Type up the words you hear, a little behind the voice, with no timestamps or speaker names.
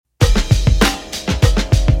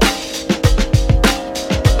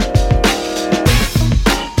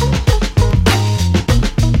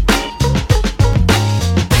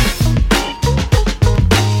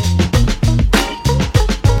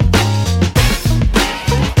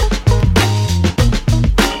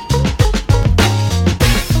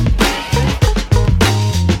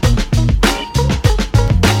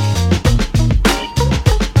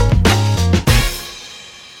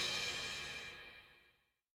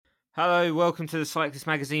Hello, welcome to the Cyclist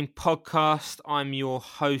Magazine podcast. I'm your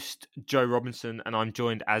host, Joe Robinson, and I'm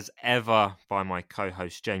joined as ever by my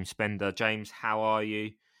co-host, James Spender. James, how are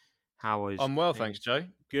you? How is I'm well, things? thanks, Joe.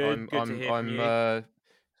 Good, I'm good to I'm hear from I'm you.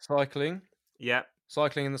 cycling, Yep,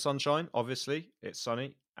 cycling in the sunshine. Obviously, it's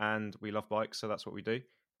sunny, and we love bikes, so that's what we do.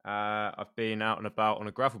 I've been out and about on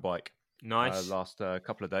a gravel bike nice. last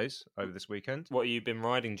couple of days over this weekend. What have you been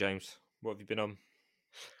riding, James? What have you been on?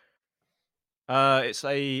 It's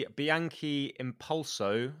a Bianchi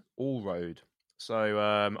Impulso all road. So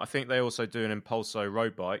I think they also do an Impulso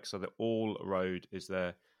road bike. So the all road is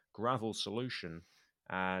their gravel solution,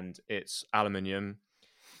 and it's aluminium.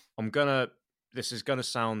 This is gonna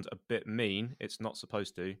sound a bit mean. It's not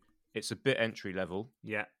supposed to. It's a bit entry level,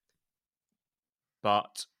 Yeah,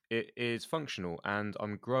 but it is functional, and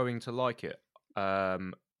I'm growing to like it.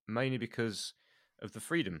 Mainly because of the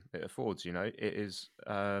freedom it affords. It is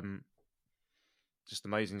just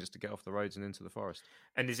amazing just to get off the roads and into the forest.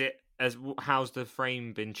 and how's the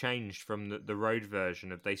frame been changed from the road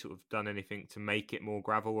version? Have they sort of done anything to make it more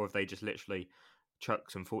gravel, or have they just literally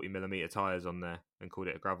chucked some 40mm tires on there and called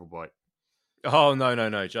it a gravel bike? Oh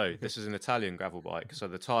no, Joe! This is an Italian gravel bike, so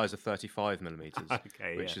the tires are 35 millimeters,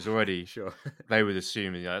 Okay, which yeah, is already sure. they would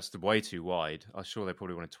assume that's way too wide. I'm sure they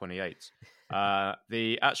probably wanted 28.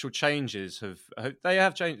 The actual changes have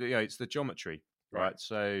changed. It's the geometry, Right. right?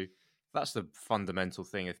 So that's the fundamental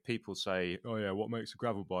thing. If people say, "Oh yeah, what makes a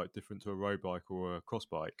gravel bike different to a road bike or a cross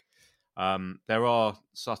bike?" There are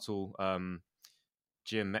subtle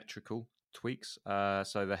geometrical tweaks.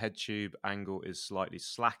 So the head tube angle is slightly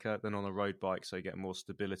slacker than on a road bike, so you get more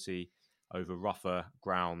stability over rougher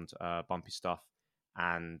ground, bumpy stuff,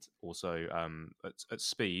 and also at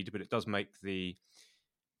speed. But it does make the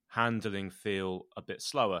handling feel a bit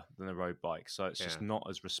slower than a road bike, so it's just Yeah. not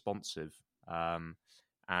as responsive.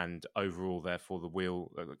 And overall, therefore, the wheel,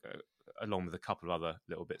 along with a couple of other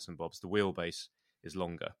little bits and bobs, the wheelbase is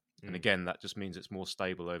longer. And again, that just means it's more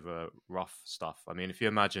stable over rough stuff. I mean, if you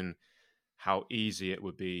imagine how easy it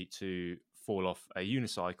would be to fall off a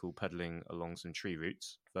unicycle pedaling along some tree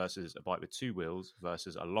roots versus a bike with two wheels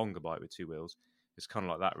versus a longer bike with two wheels, it's kind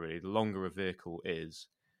of like that, really. The longer a vehicle is,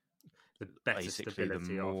 The better basically, the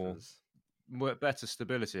stability offers. better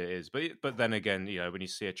stability it is. But then again, when you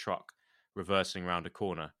see a truck reversing around a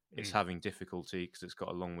corner, it's having difficulty because it's got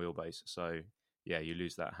a long wheelbase. So yeah, you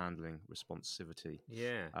lose that handling responsivity.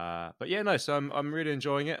 Yeah. But yeah, no. So I'm really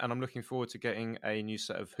enjoying it, and I'm looking forward to getting a new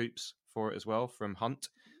set of hoops for it as well from Hunt.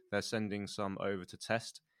 They're sending some over to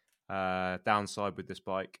test. Downside with this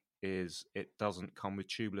bike is it doesn't come with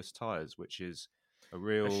tubeless tires, which is a A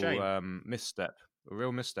real shame. misstep. A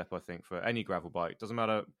real misstep, I think, for any gravel bike. Doesn't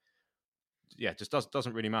matter. Yeah, just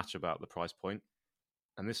doesn't really matter about the price point.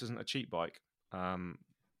 And this isn't a cheap bike.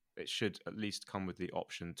 It should at least come with the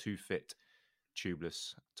option to fit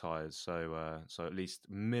tubeless tires, so at least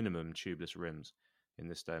minimum tubeless rims in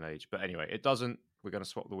this day and age. But anyway, it doesn't. We're going to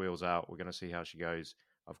swap the wheels out. We're going to see how she goes.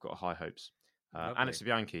 I've got high hopes, and Lovely. it's a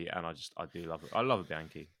Bianchi, and I do love it. I love a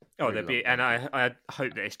Bianchi. Oh, Really love a and Bianchi. I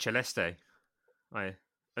hope that it's Celeste. I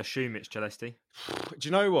assume it's Celeste. Do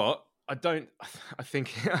you know what? I don't. I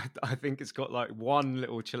think I think it's got like one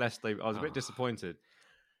little Celeste. I was a bit disappointed.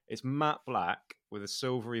 It's matte black with a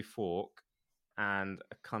silvery fork and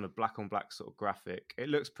a kind of black on black sort of graphic. It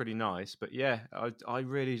looks pretty nice, but yeah, I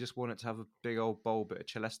really just want it to have a big old bold bit of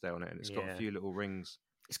Celeste on it, and it's got a few little rings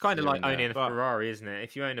It's kind of here like and there. owning a But Ferrari, isn't it?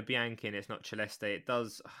 If you own a Bianchi and it's not Celeste, it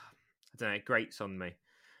does. I don't know. It grates on me.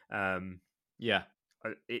 yeah,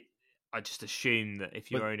 I, it. I just assume that if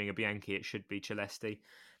but you're owning a Bianchi, it should be Celeste.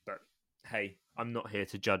 But hey, I'm not here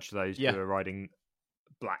to judge those yeah, who are riding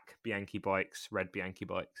black Bianchi bikes, red Bianchi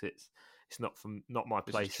bikes. It's not my this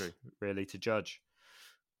is place true. really to judge.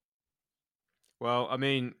 Well, I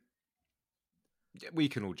mean, we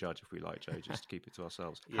can all judge if we like, Joe. Just keep it to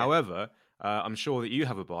ourselves. Yeah, However, I'm sure that you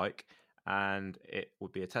have a bike, and it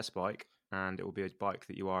would be a test bike, and it will be a bike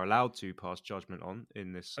that you are allowed to pass judgment on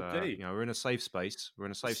in this. I do. We're in a safe space. We're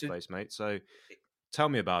in a safe So, space, mate. So tell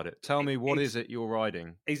me about it. Tell me what is it you're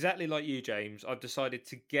riding? exactly like you, James. I've decided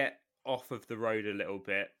to get off of the road a little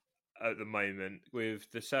bit at the moment with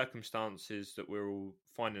the circumstances that we're all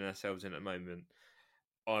finding ourselves in at the moment.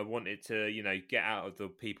 I wanted to, get out of the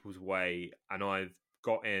people's way, and I've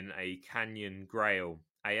got in a Canyon Grail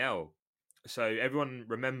AL. So everyone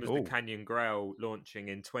remembers the Oh, Canyon Grail launching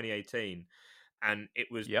in 2018, and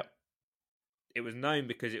yep. it was known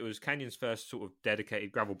because it was Canyon's first sort of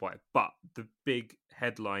dedicated gravel bike. But the big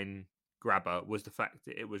headline grabber was the fact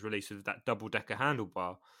that it was released with that double decker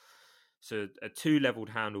handlebar, so a two leveled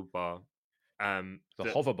handlebar. The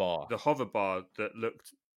That hover bar. the hover bar that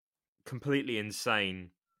looked completely insane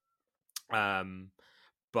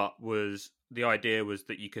But the idea was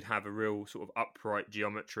that you could have a real sort of upright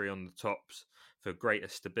geometry on the tops for greater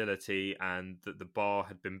stability, and that the bar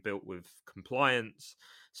had been built with compliance,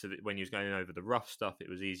 so that when you was going over the rough stuff, it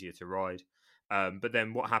was easier to ride. But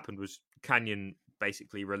then what happened was Canyon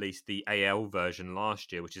basically released the AL version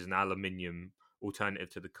last year, which is an aluminium alternative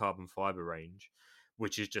to the carbon fiber range,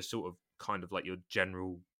 which is just sort of kind of like your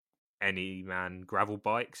general any man gravel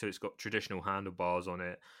bike. So it's got traditional handlebars on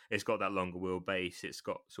it. It's got that longer wheelbase. It's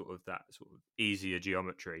got sort of that sort of easier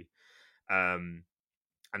geometry.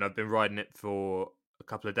 And I've been riding it for a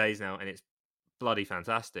couple of days now, and it's bloody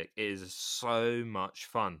fantastic. It is so much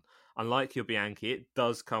fun. Unlike your Bianchi, it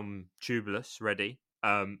does come tubeless ready.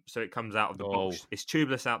 So it comes out of the box. It's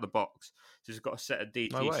tubeless out the box. So it's got a set of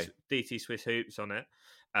DT Swiss hoops on it,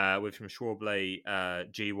 with some Schwalbe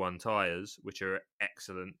G1 tires, which are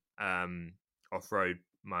excellent off road,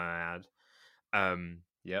 may I add.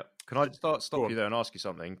 Yeah. Can I stop you there and ask you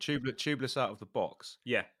something? Tubeless out of the box.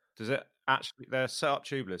 Yeah. Does it actually? They're set up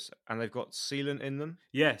tubeless, and they've got sealant in them.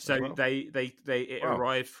 Yeah. So it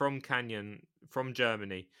arrived from Canyon, from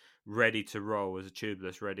Germany, ready to roll as a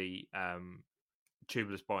tubeless ready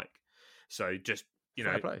tubeless bike. So just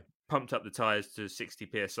pumped up the tires to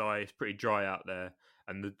 60 psi. It's pretty dry out there,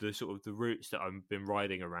 and the sort of the routes that I've been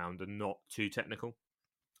riding around are not too technical.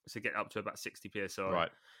 So get up to about 60 psi.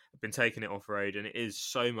 Right. I've been taking it off road, and it is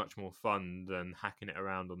so much more fun than hacking it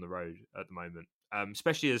around on the road at the moment.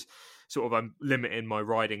 Especially as sort of I'm limiting my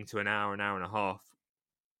riding to an hour and a half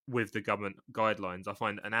with the government guidelines. I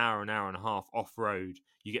find an hour and a half off road,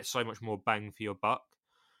 you get so much more bang for your buck,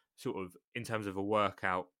 sort of in terms of a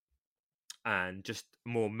workout and just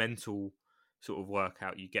more mental sort of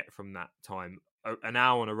workout you get from that time. An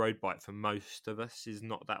hour on a road bike for most of us is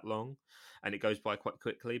not that long, and it goes by quite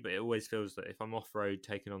quickly, but it always feels that if I'm off road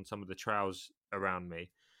taking on some of the trails around me,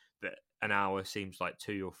 that an hour seems like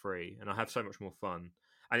 2 or 3, and I have so much more fun.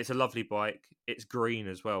 And it's a lovely bike. It's green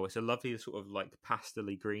as well. It's a lovely sort of like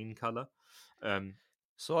pastel-y green colour.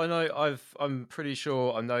 So I know I'm pretty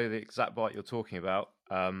sure I know the exact bike you're talking about.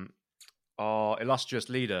 Our illustrious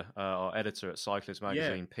leader, our editor at Cyclist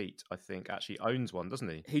Magazine, Pete, I think, actually owns one, doesn't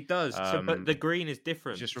he? He does. But the green is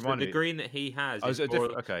different. Just remind me. The green that he has is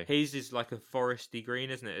different. Okay. His is like a foresty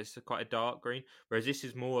green, isn't it? It's quite a dark green, whereas this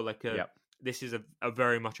is more like a. Yep. This is a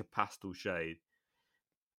very much a pastel shade.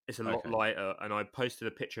 It's a lot lighter, and I posted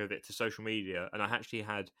a picture of it to social media, and I actually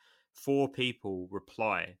had 4 people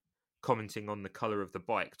reply, commenting on the colour of the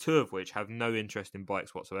bike, 2 of which have no interest in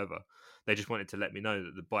bikes whatsoever. They just wanted to let me know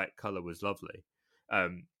that the bike colour was lovely.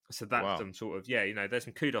 So that's some sort of there's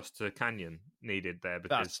some kudos to Canyon needed there,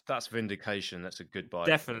 because that's vindication. That's a good bike.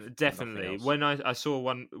 Definitely. When I saw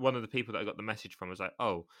one of the people that I got the message from, I was like,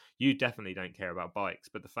 oh, you definitely don't care about bikes,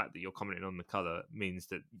 but the fact that you're commenting on the colour means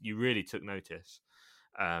that you really took notice.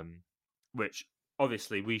 Which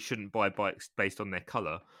obviously we shouldn't buy bikes based on their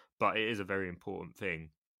colour, but it is a very important thing.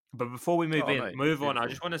 But before we move on, I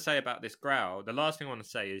just want to say about this Grau. The last thing I want to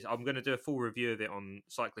say is I'm going to do a full review of it on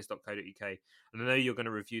cyclist.co.uk, and I know you're going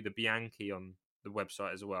to review the Bianchi on the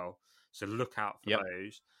website as well. So look out for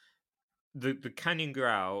those. The Canyon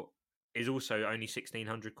Grau is also only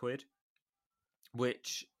 1,600 quid,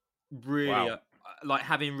 which really, like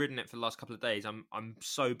having ridden it for the last couple of days, I'm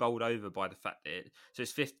so bowled over by the fact that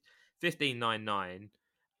it's 15,999,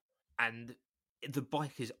 and the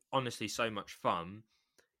bike is honestly so much fun.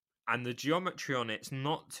 And the geometry on it's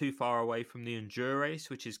not too far away from the Endurace,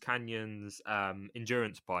 which is Canyon's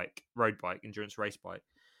endurance race bike.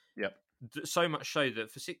 Yep. So much so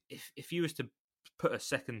that if you was to put a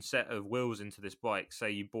second set of wheels into this bike,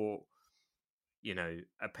 say you bought,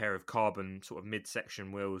 a pair of carbon sort of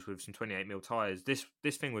midsection wheels with some 28mm tires, this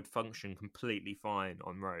thing would function completely fine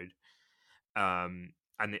on road. And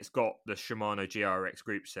it's got the Shimano GRX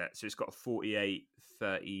group set, so it's got a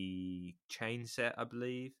 48-30 chain set, I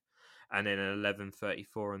believe, and then an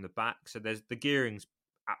 11-34 on the back. So the gearing's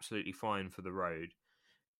absolutely fine for the road.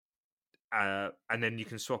 And then you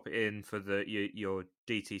can swap it in for your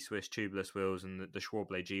DT Swiss tubeless wheels and the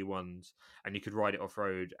Schwalbe G1s, and you could ride it off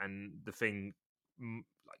road, and the thing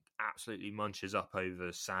absolutely munches up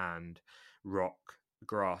over sand, rock,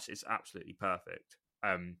 grass. It's absolutely perfect.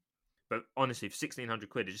 But honestly, for 1,600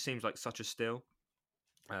 quid, it just seems like such a steal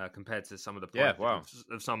compared to some of the prices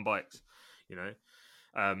of some bikes,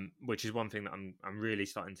 which is one thing that I'm really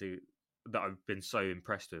that I've been so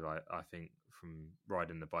impressed with. I think from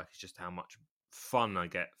riding the bike is just how much fun I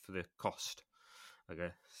get for the cost, I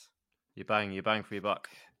guess. You bang for your buck.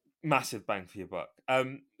 Massive bang for your buck.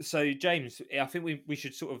 So James, I think we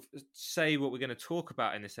should sort of say what we're going to talk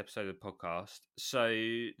about in this episode of the podcast. So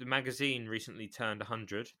the magazine recently turned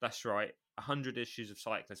 100. That's right, 100 issues of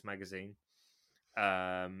Cyclist magazine.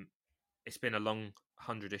 It's been a long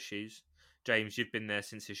 100 issues. James, you've been there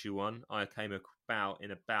since issue 1. I came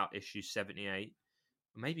about issue 78,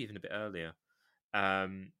 maybe even a bit earlier.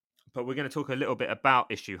 But we're going to talk a little bit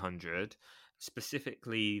about issue 100.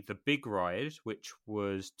 Specifically the big ride, which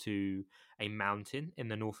was to a mountain in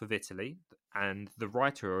the north of Italy, and the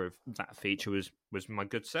writer of that feature was my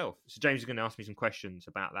good self. So James is going to ask me some questions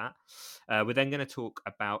about that. We're then going to talk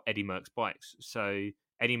about Eddie Merckx bikes. So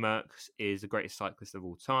Eddie Merckx is the greatest cyclist of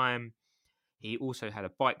all time. He also had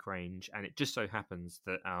a bike range, and it just so happens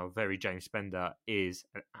that our very James Spender is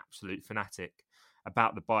an absolute fanatic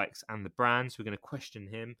about the bikes and the brands. We're going to question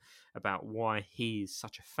him about why he's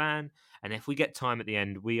such a fan. And if we get time at the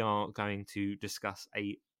end, we are going to discuss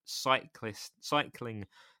a cycling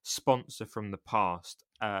sponsor from the past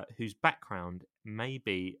whose background may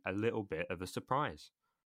be a little bit of a surprise.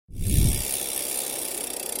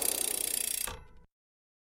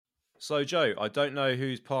 So, Joe, I don't know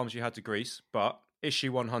whose palms you had to grease, but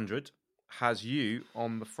issue 100 has you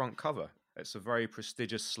on the front cover. It's a very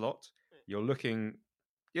prestigious slot. You're looking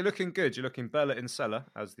good. You're looking bella in sella,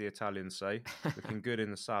 as the Italians say. Looking good in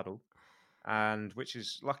the saddle, and which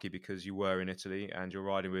is lucky because you were in Italy and you're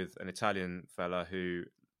riding with an Italian fella who,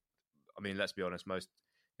 I mean, let's be honest, most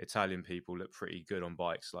Italian people look pretty good on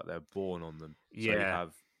bikes, like they're born on them. So you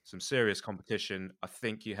have some serious competition. I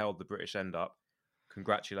think you held the British end up.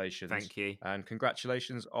 Congratulations. Thank you. And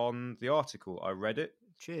congratulations on the article. I read it.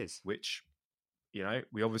 Cheers. Which, you know,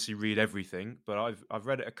 we obviously read everything, but I've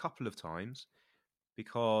read it a couple of times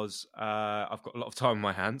because I've got a lot of time on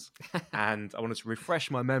my hands and I wanted to refresh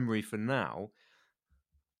my memory for now.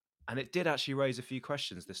 And it did actually raise a few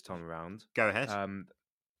questions this time around. Go ahead.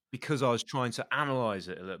 Because I was trying to analyse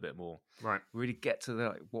it a little bit more. Right. Really get to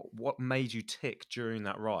the what made you tick during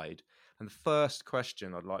that ride. And the first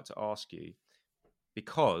question I'd like to ask you,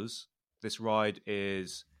 because this ride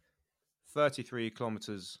is 33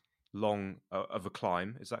 kilometers long of a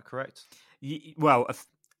climb, is that correct? Well,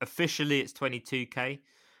 officially it's 22k,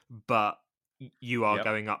 but you are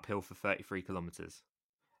going uphill for 33 kilometers.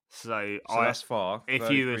 So that's far. If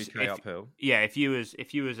you was uphill, if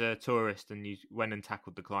you was a tourist and you went and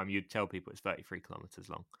tackled the climb, you'd tell people it's 33 kilometers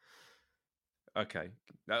long. Okay,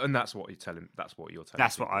 and that's what you're telling. That's what you're telling.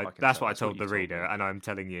 That's what I told the reader, and I'm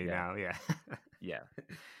telling you now. Yeah, yeah.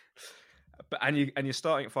 But and you're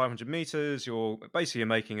starting at 500 meters. You're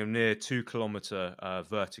making a near 2 kilometer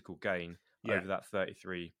vertical gain over that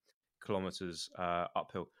 33 kilometers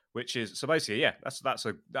uphill, which is so basically that's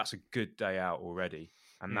a good day out already,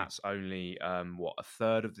 and that's only a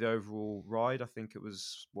third of the overall ride. I think it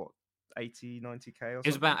was 80, 90k or something?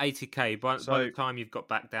 It's about 80k by the time you've got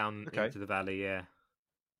back down into the valley, yeah.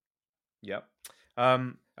 Yep.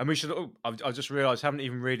 And we should... I just realised I haven't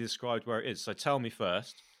even really described where it is. So tell me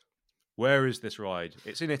first, where is this ride?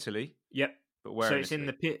 It's in Italy. Yep. But where? So it's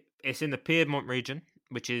in the Piedmont region,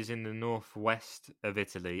 which is in the northwest of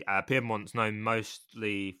Italy. Piedmont's known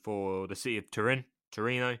mostly for the city of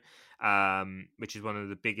Torino, which is one of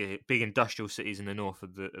the big industrial cities in the north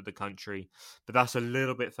of the country, but that's a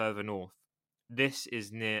little bit further north. This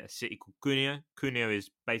is near a city called Cuneo. Cuneo is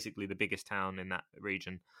basically the biggest town in that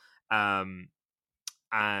region, and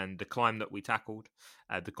the climb that we tackled,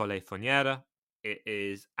 the Colle Foniera, it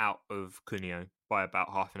is out of Cuneo by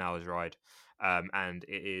about half an hour's ride, and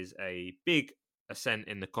it is a big ascent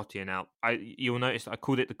in the Cottian Alp. You'll notice I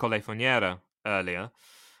called it the Colle Foniera earlier.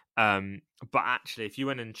 But actually, if you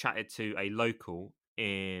went and chatted to a local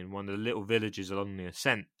in one of the little villages along the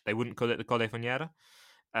ascent, they wouldn't call it the Colle Foniera.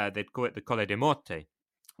 They'd call it the Colle de Morte,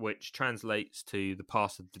 which translates to the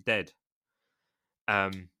Pass of the Dead.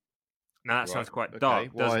 Now that sounds quite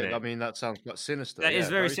dark, doesn't it? I mean, that sounds quite sinister. That is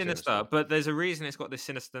very sinister, but there's a reason it's got this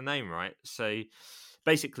sinister name, right? So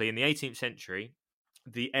basically, in the 18th century,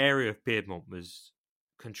 the area of Piedmont was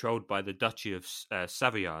controlled by the Duchy of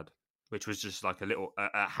Savoyard, which was just like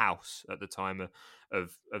a house at the time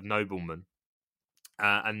of noblemen.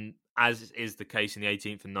 And as is the case in the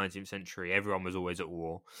 18th and 19th century, everyone was always at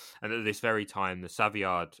war. And at this very time, the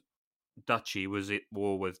Savoyard Duchy was at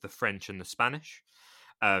war with the French and the Spanish.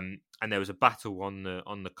 And there was a battle on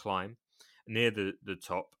the climb near the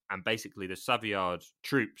top. And basically, the Savoyard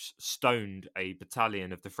troops stoned a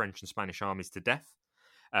battalion of the French and Spanish armies to death.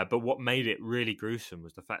 But what made it really gruesome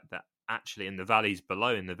was the fact that actually in the valleys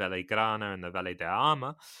below, in the Valle Grana and the Valle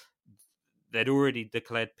d'Arma, they'd already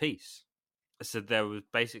declared peace. So there was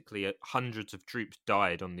basically hundreds of troops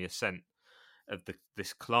died on the ascent. of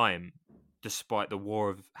this climb, despite the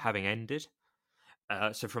war having ended.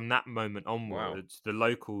 So from that moment Wow. onwards, the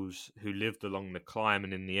locals who lived along the climb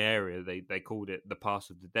and in the area, they called it the Pass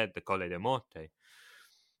of the Dead, the Colle de Morte.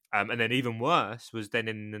 And then even worse was then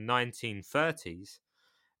in the 1930s,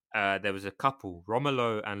 there was a couple,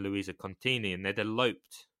 Romolo and Luisa Contini, and they'd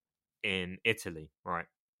eloped in Italy, right?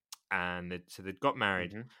 And so they'd got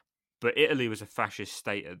married, Mm-hmm. but Italy was a fascist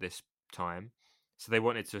state at this time. So they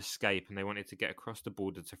wanted to escape and they wanted to get across the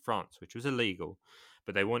border to France, which was illegal,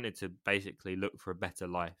 but they wanted to basically look for a better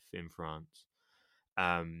life in France.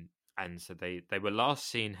 And so they were last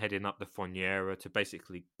seen heading up the Foniera to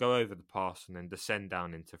basically go over the pass and then descend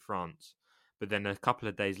down into France. But then a couple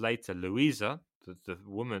of days later, Louisa, the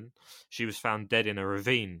woman, she was found dead in a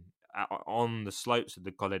ravine on the slopes of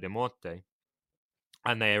the Colle de Morte.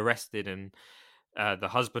 And they arrested the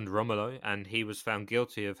husband, Romolo, and he was found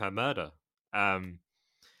guilty of her murder.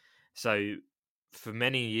 So for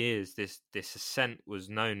many years, this ascent was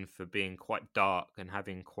known for being quite dark and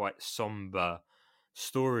having quite somber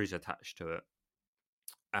stories attached to it,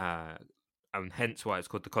 and hence why it's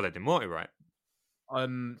called the Colle de Morte, right?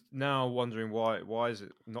 I'm now wondering why is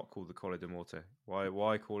it not called the Colle de Morte?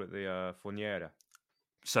 Why call it the Foniera?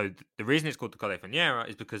 So the reason it's called the Colle Foniera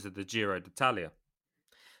is because of the Giro d'Italia.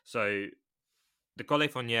 So the Colle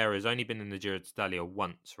Foniera has only been in the Giro d'Italia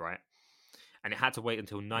once, right? And it had to wait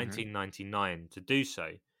until 1999 to do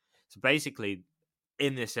so. So basically,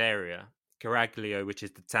 in this area, Caraglio, which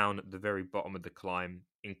is the town at the very bottom of the climb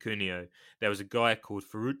in Cuneo, there was a guy called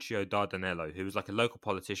Ferruccio Dardanello, who was like a local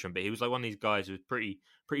politician, but he was like one of these guys who was pretty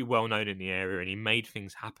well known in the area, and he made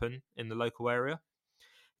things happen in the local area.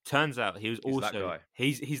 Turns out he was that guy.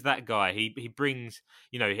 He's that guy. He brings,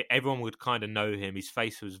 everyone would kind of know him. His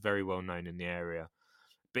face was very well known in the area.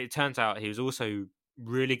 But it turns out he was also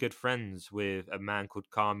really good friends with a man called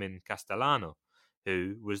Carmine Castellano,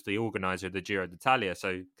 who was the organizer of the Giro d'Italia.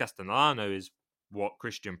 So Castellano is what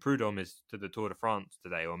Christian Prudhomme is to the Tour de France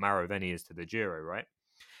today, or Mauro Veni is to the Giro, right?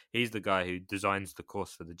 He's the guy who designs the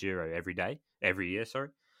course for the Giro every year. So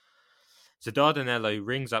Dardanello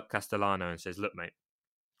rings up Castellano and says, "Look, mate,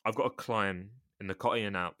 I've got a climb in the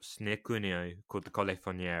Cottian Alps near Cuneo called the Colle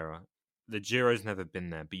Foniera. The Giro's never been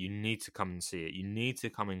there, but you need to come and see it. You need to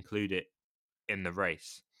come include it in the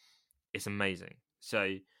race. It's amazing."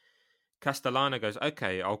 So Castellano goes,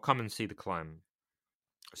 "Okay, I'll come and see the climb."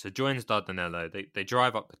 So joins Dardanello. They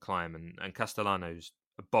drive up the climb, and Castellano's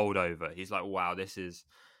bowled over. He's like, "Wow, this is..."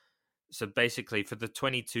 So basically, for the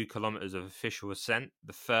 22 kilometers of official ascent,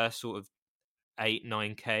 the first sort of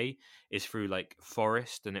 8-9K is through like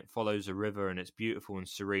forest, and it follows a river, and it's beautiful and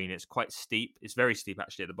serene. It's quite steep. It's very steep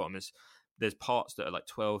actually at the bottom. There's parts that are like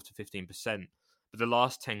 12 to 15%, but the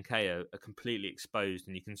last 10K are completely exposed,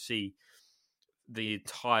 and you can see the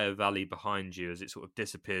entire valley behind you as it sort of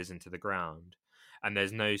disappears into the ground. And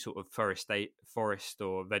there's no sort of forest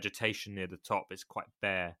or vegetation near the top. It's quite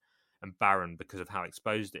bare and barren because of how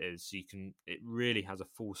exposed it is. So it really has a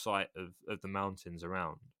full sight of the mountains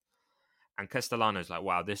around. And Castellano's like,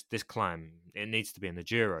 "Wow, this climb, it needs to be in the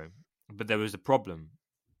Giro." But there was a problem.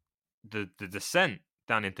 The descent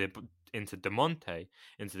down into De Monte,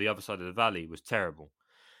 into the other side of the valley, was terrible.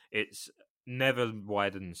 It's never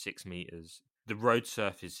wider than 6 meters. The road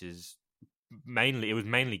surface is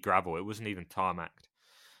mainly gravel. It wasn't even tarmacked.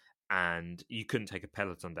 And you couldn't take a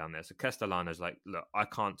peloton down there. So Castellano's like, "Look, I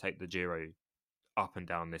can't take the Giro up and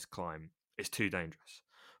down this climb. It's too dangerous.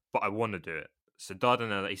 But I want to do it." So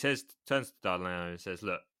Dardanello, turns to Dardanello and says,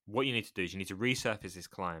 "Look, what you need to do is you need to resurface this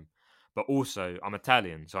climb. But also, I'm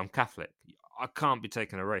Italian, so I'm Catholic. I can't be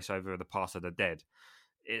taking a race over the Pass of the Dead.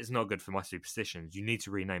 It's not good for my superstitions. You need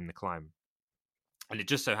to rename the climb." And it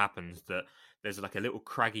just so happens that there's like a little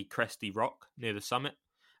craggy, cresty rock near the summit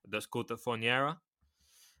that's called the Foniera.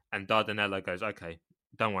 And Dardanello goes, "Okay,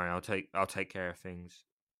 don't worry, I'll take care of things."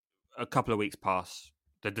 A couple of weeks pass.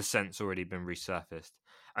 The descent's already been resurfaced.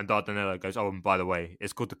 And Dardanello goes, "Oh, and by the way,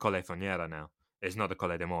 it's called the Colle Foniera now. It's not the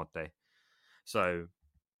Colle de Morte." So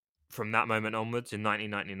from that moment onwards, in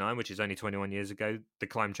 1999, which is only 21 years ago, the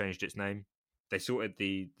climb changed its name. They sorted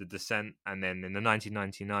the descent, and then in the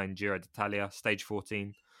 1999 Giro d'Italia, stage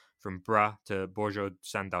 14, from Bra to Borgo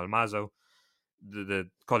San Dalmaso, the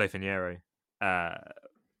Colle Foniera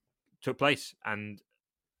took place and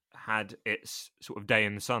had its sort of day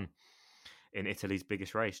in the sun in Italy's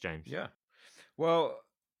biggest race, James. Yeah. Well,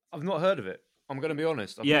 I've not heard of it. I'm going to be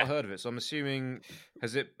honest. I've not heard of it. So I'm assuming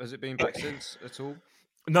has it been back since at all?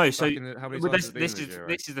 No. So how many times has it been in the Giro?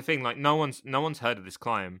 This is the thing. Like no one's heard of this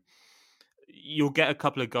climb. You'll get a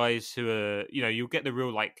couple of guys who are, you'll get the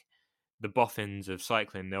real like the boffins of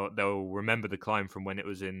cycling, they'll remember the climb from when it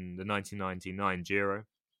was in the 1999 Giro,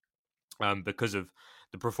 because of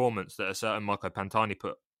the performance that a certain Marco Pantani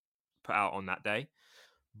put out on that day.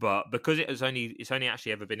 But because it's only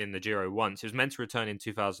actually ever been in the Giro once. It was meant to return in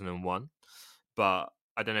 2001, but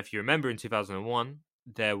I don't know if you remember, in 2001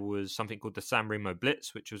 there was something called the San Remo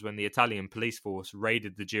Blitz, which was when the Italian police force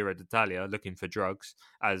raided the Giro d'Italia looking for drugs,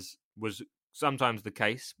 as was sometimes the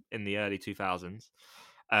case in the early 2000s.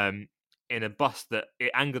 In a bus that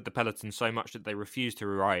it angered the peloton so much that they refused to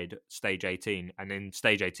ride stage 18, and then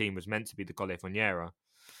stage 18 was meant to be the Colle Fognera.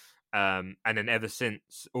 And then ever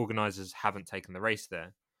since, organisers haven't taken the race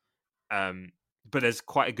there. But there's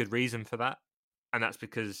quite a good reason for that, and that's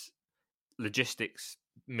because logistics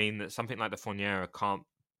mean that something like the Fognera can't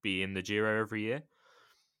be in the Giro every year.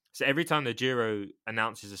 So every time the Giro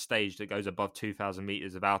announces a stage that goes above 2,000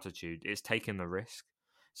 meters of altitude, it's taking the risk.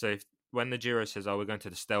 So when the Giro says, "Oh, we're going to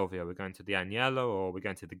the Stelvio, we're going to the Agnello, or we're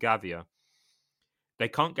going to the Gavia," they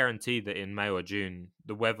can't guarantee that in May or June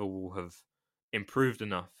the weather will have improved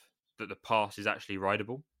enough that the pass is actually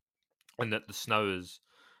rideable, and that the snow has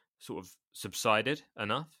sort of subsided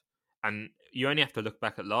enough. And you only have to look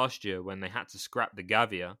back at last year when they had to scrap the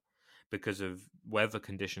Gavia because of weather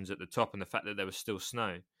conditions at the top and the fact that there was still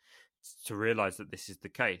snow to realise that this is the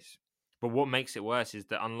case. But what makes it worse is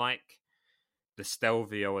that unlike the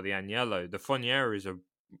Stelvio or the Agnello, the Fognera is a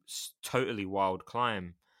totally wild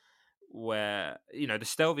climb where, the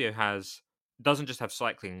Stelvio doesn't just have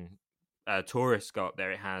cycling tourists go up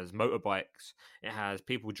there. It has motorbikes, it has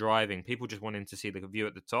people driving, people just wanting to see the view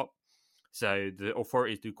at the top. So the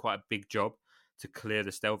authorities do quite a big job to clear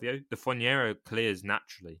the Stelvio. The Fognera clears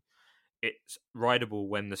naturally. It's rideable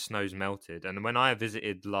when the snow's melted. And when I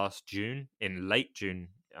visited last June, in late June,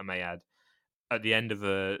 I may add, at the end of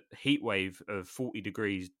a heat wave of 40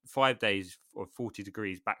 degrees, 5 days of 40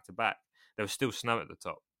 degrees back to back, there was still snow at the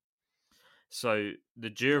top. So the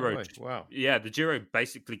Giro, the Giro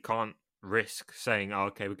basically can't risk saying, "Oh,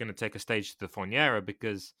 okay, we're going to take a stage to the Fognera,"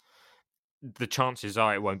 because the chances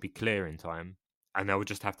are it won't be clear in time, and they'll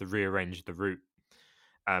just have to rearrange the route.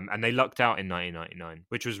 And they lucked out in 1999,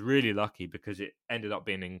 which was really lucky because it ended up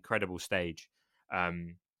being an incredible stage,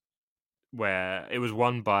 where it was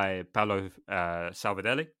won by Paolo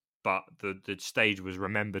Salvadelli, but the stage was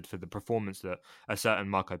remembered for the performance that a certain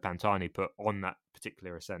Marco Pantani put on that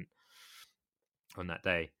particular ascent on that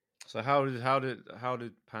day. So how did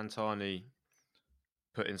Pantani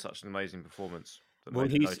put in such an amazing performance that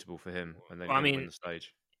made it notable for him and then win the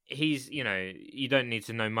stage? He's, you don't need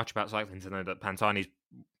to know much about cycling to know that Pantani's,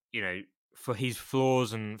 for his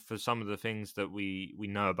flaws and for some of the things that we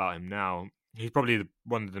know about him now, he's probably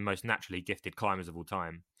one of the most naturally gifted climbers of all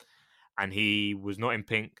time. And he was not in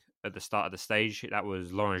pink at the start of the stage. That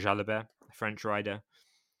was Laurent Jalabert, a French rider.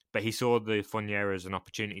 But he saw the Fognera as an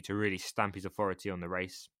opportunity to really stamp his authority on the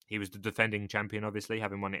race. He was the defending champion, obviously,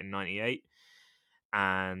 having won it in 98.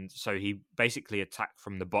 And so he basically attacked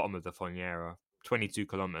from the bottom of the Fognera, 22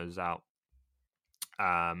 kilometers out,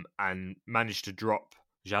 and managed to drop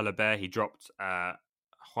Jalabert. He dropped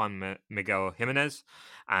Juan Miguel Jimenez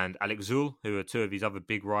and Alex Zul, who are two of his other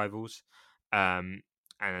big rivals. And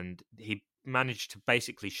he managed to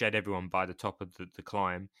basically shed everyone by the top of the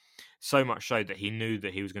climb, so much so that he knew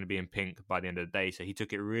that he was going to be in pink by the end of the day. So he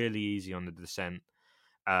took it really easy on the descent,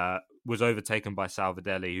 was overtaken by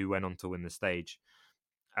Salvadelli, who went on to win the stage.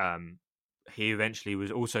 He eventually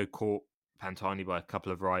was also caught Pantani by a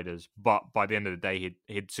couple of riders, but by the end of the day,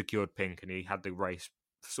 he'd secured pink and he had the race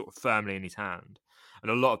sort of firmly in his hand. And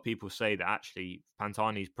a lot of people say that actually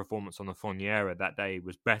Pantani's performance on the Fognera that day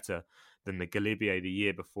was better than the Galibier the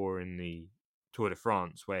year before in the Tour de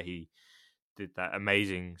France, where he did that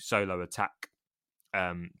amazing solo attack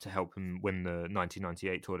to help him win the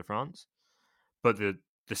 1998 Tour de France. But the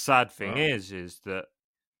sad thing is that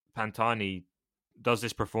Pantani does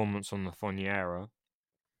this performance on the Fognera,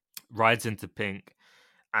 rides into pink,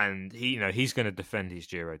 and he's going to defend his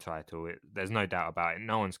Giro title. There's no doubt about it.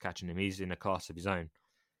 No one's catching him. He's in a class of his own.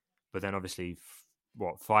 But then obviously,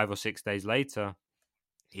 5 or 6 days later,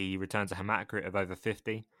 he returns a hematocrit of over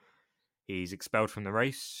 50. He's expelled from the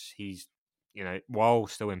race. He's, while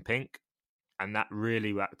still in pink. And that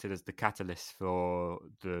really acted as the catalyst for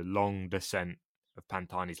the long descent of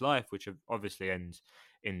Pantani's life, which obviously ends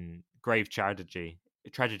in grave tragedy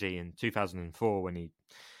in 2004 when he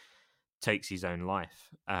takes his own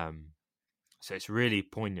life. So it's really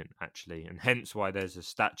poignant, actually, and hence why there's a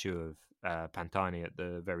statue of Pantani at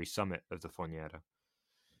the very summit of the Fognera.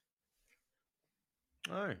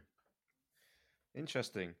 Oh,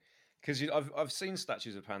 interesting. Because I've seen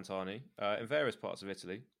statues of Pantani in various parts of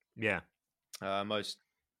Italy. Yeah. Most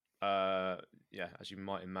yeah, as you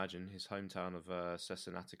might imagine, his hometown of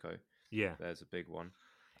Cesenatico. Yeah, There's a big one,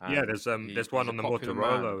 yeah. and There's he's one a on the popular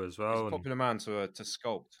man. Mortarolo as He's a well, and popular man to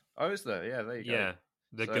sculpt. Oh, is there? Yeah, there you go. yeah,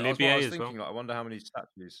 the So I Galibier was as well. thinking, like, I wonder how many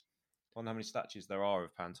statues. I wonder how many statues there are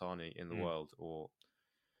of Pantani in the Mm. world, or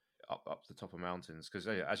up the top of mountains. Because,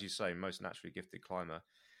 as you say, most naturally gifted climber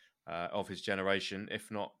of his generation,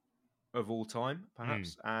 if not of all time, Mm.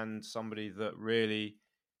 perhaps, and somebody that really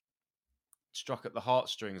struck at the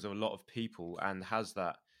heartstrings of a lot of people and has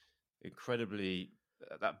that incredibly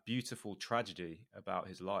that beautiful tragedy about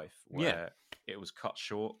his life Yeah, where it was cut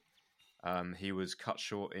short. He was cut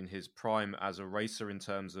short in his prime as a racer in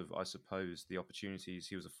terms of, I suppose, the opportunities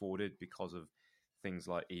he was afforded because of things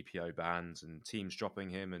like EPO bans and teams dropping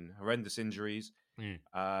him and horrendous injuries. mm.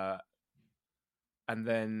 Uh, and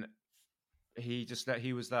then he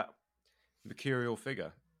was that mercurial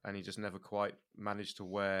figure, and he just never quite managed to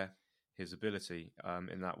wear his ability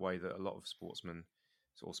in that way that a lot of sportsmen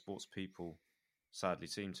or sports people sadly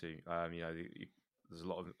seem to. There's a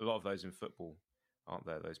lot of those in football, aren't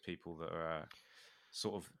there? Those people that are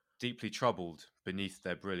sort of deeply troubled beneath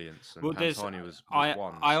their brilliance, and Well, Pantani was I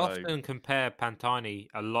one. I So often compare Pantani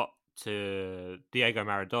a lot to Diego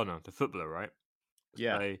Maradona, the footballer, right?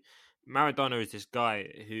 yeah, So Maradona is this guy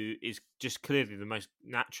who is just clearly the most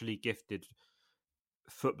naturally gifted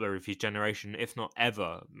footballer of his generation, if not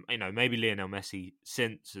ever. You know, maybe Lionel Messi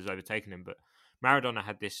since has overtaken him, but Maradona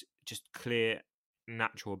had this just clear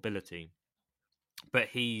natural ability. But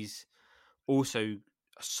he's also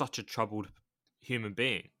such a troubled human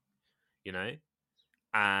being, you know?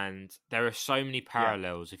 And there are so many yeah,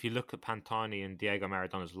 parallels. If you look at Pantani and Diego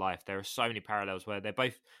Maradona's life, there are so many parallels where they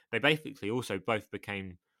basically also both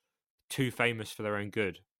became too famous for their own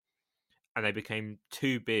good, and they became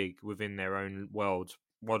too big within their own worlds,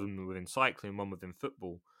 one within cycling, one within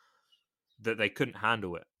football, that they couldn't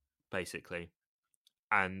handle it, basically.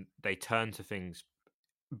 And they turned to things,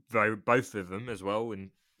 both of them as well,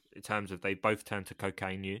 in terms of they both turned to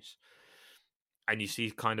cocaine use. And you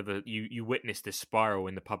see kind of you witness this spiral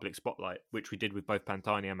in the public spotlight, which we did with both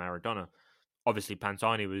Pantani and Maradona. Obviously,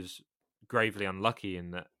 Pantani was gravely unlucky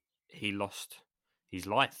in that he lost his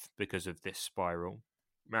life because of this spiral.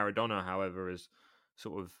 Maradona, however, has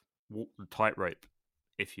sort of walked the tightrope,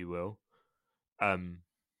 if you will.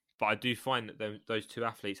 But I do find that those two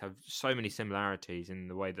athletes have so many similarities in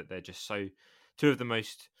the way that they're just two of the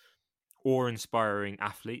most awe-inspiring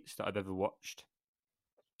athletes that I've ever watched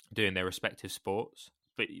doing their respective sports,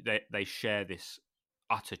 but they share this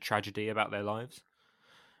utter tragedy about their lives,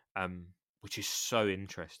 which is so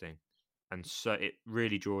interesting, and so it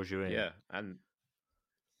really draws you in. yeah, and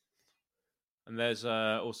there's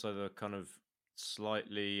also the kind of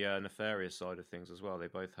slightly nefarious side of things as well. They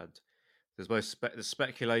both had there's both the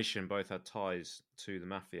speculation both had ties to the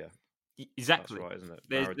mafia. Exactly. That's right, isn't it?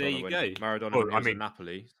 There you go. Maradona Well, when he was at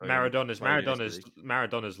Napoli. So Maradona's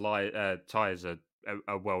ties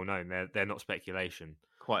are well known. They're not speculation.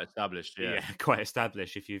 quite established, yeah. Yeah, quite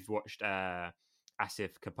established. If you've watched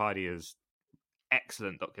Asif Kapadia's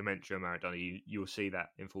excellent documentary on Maradona, you'll see that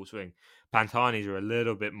in full swing. Pantani's are a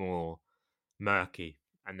little bit more murky,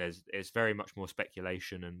 and there's very much more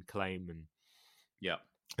speculation and claim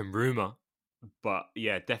and rumor. But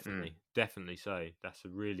yeah, definitely so. That's a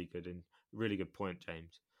really good point,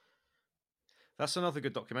 James. That's another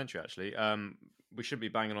good documentary, actually. We shouldn't be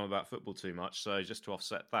banging on about football too much, so just to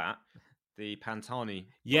offset that, the Pantani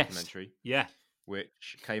documentary, yeah,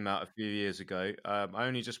 which came out a few years ago. I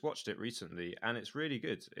only just watched it recently, and it's really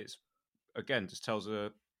good. It's again just tells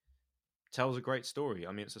a great story.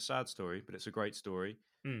 I mean, it's a sad story, but it's a great story.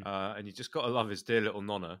 And you just got to love his dear little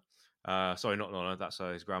Nonna. Sorry, not Nonna. That's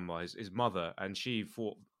his grandma, his mother, and she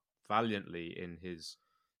fought valiantly in his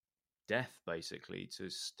death, basically, to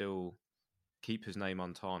still keep his name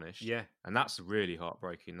untarnished. Yeah, and that's really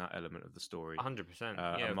heartbreaking. That element of the story,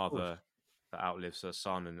 100%. a mother that outlives her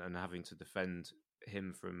son and having to defend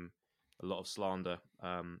him from a lot of slander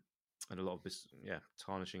and a lot of this,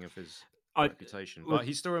 tarnishing of his reputation. But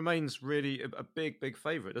he still remains really a big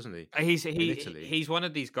favourite, doesn't he? He's one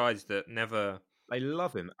of these guys that never. They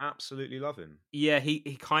love him, absolutely love him. Yeah,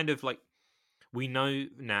 he kind of like, we know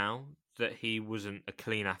now that he wasn't a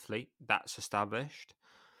clean athlete. That's established.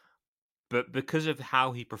 But because of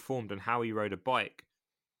how he performed and how he rode a bike,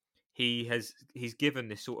 he's given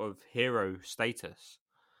this sort of hero status.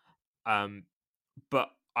 But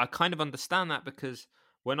I kind of understand that, because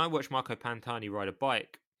when I watch Marco Pantani ride a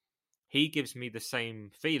bike, he gives me the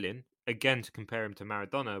same feeling, again, to compare him to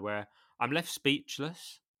Maradona, where I'm left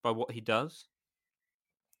speechless by what he does.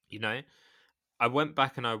 You know, I went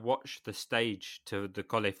back and I watched the stage to the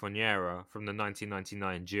Colle Foniera from the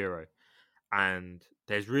 1999 Giro, and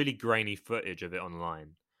there's really grainy footage of it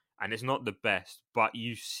online. And it's not the best, but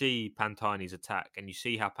you see Pantani's attack and you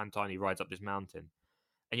see how Pantani rides up this mountain.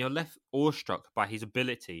 And you're left awestruck by his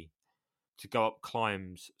ability to go up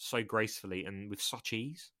climbs so gracefully and with such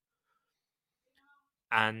ease.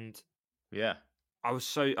 And Yeah. I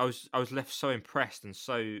was left so impressed and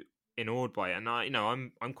so awed by it. And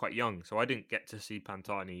I'm quite young, so I didn't get to see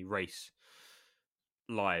Pantani race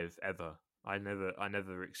live ever. I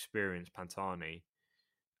never experienced Pantani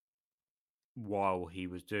while he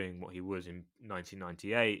was doing what he was in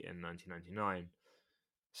 1998 and 1999.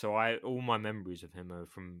 So all my memories of him are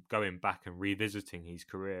from going back and revisiting his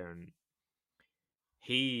career, and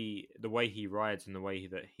the way he rides and the way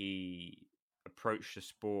that he approached the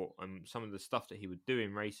sport and some of the stuff that he would do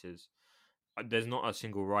in races. There's not a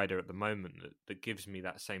single rider at the moment that gives me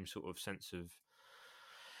that same sort of sense of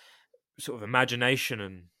sort of imagination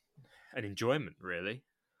and enjoyment, really,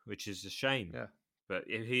 which is a shame. Yeah. But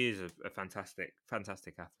he is a fantastic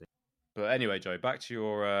athlete. But anyway, Joe, back to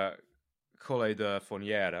your Colle de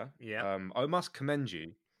Foniera. Yeah. I must commend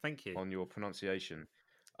you. Thank you. On your pronunciation.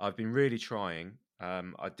 I've been really trying.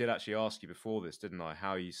 I did actually ask you before this, didn't I,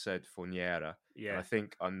 how you said Foniera. Yeah. And I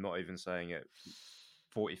think I'm not even saying it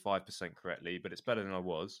 45% correctly, but it's better than I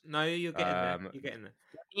was. No, you're getting there. You're getting there.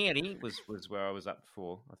 Fonieri was where I was at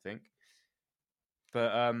before, I think.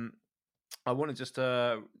 But I want to just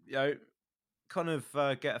kind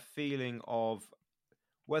of get a feeling of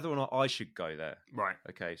whether or not I should go there. Right.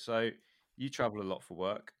 Okay, so you travel a lot for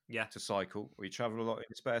work. Yeah. To cycle, or you travel a lot in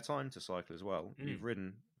your spare time to cycle as well. You've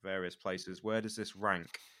ridden various places. Where does this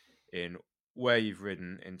rank in where you've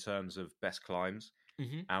ridden in terms of best climbs?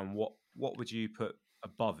 Mm-hmm. And what would you put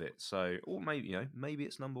above it? So, or maybe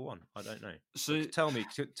it's number one. I don't know. So tell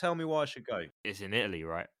me why I should go. It's in Italy,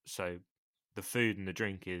 right? So the food and the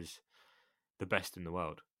drink is the best in the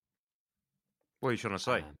world. What are you trying to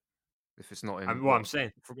say? If it's not in I'm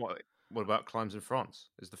saying. What about climbs in France?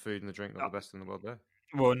 Is the food and the drink not the best in the world there?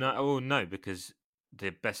 Well, no, because the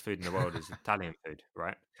best food in the world is Italian food,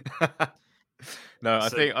 right? No,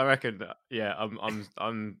 I reckon. Yeah,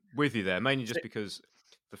 I'm with you there. Mainly just because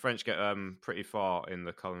the French get pretty far in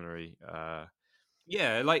the culinary.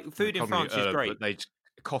 Yeah, like food in France is great.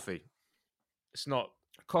 Coffee. It's not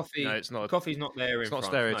coffee. No, it's not. Coffee's not there in France.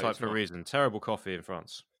 It's not stereotype for a reason. Terrible coffee in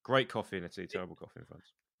France. Great coffee in Italy. Terrible coffee in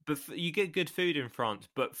France. But you get good food in France.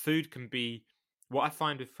 But food can be. What I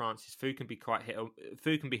find with France is food can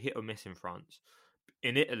be hit or miss in France.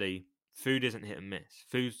 In Italy, food isn't hit and miss.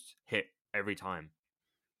 Food's hit every time.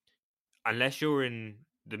 Unless you're in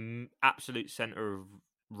the absolute center of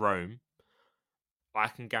Rome, I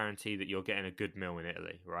can guarantee that you're getting a good meal in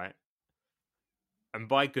Italy, right? And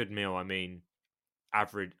by good meal, I mean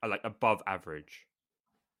average, like above average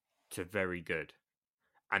to very good.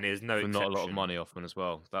 And there's no exception. Not a lot of money often as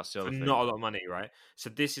well. That's the other thing. Not a lot of money, right? So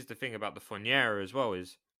this is the thing about the Foniera as well,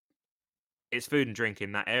 is its food and drink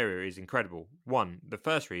in that area is incredible. One, the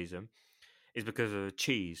first reason is because of a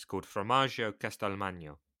cheese called Formaggio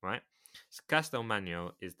Castelmagno, right? So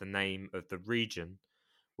Castelmagno is the name of the region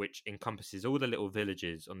which encompasses all the little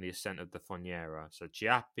villages on the ascent of the Foniera. So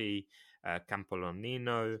Chiapi,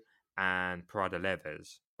 Campolonino, and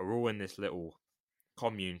Pradaleves are all in this little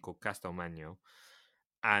commune called Castelmagno.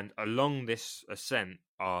 And along this ascent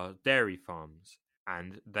are dairy farms,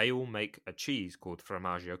 and they all make a cheese called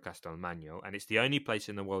Formaggio Castelmagno, and it's the only place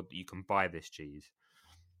in the world that you can buy this cheese.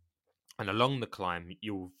 And along the climb,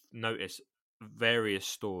 you'll notice various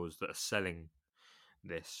stores that are selling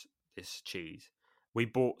this cheese. We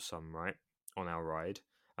bought some, right, on our ride,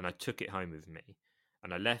 and I took it home with me,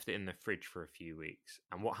 and I left it in the fridge for a few weeks.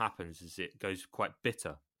 And what happens is it goes quite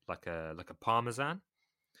bitter, like a parmesan.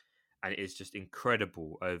 And it is just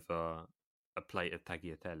incredible over a plate of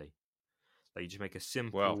tagliatelle. Like you just make a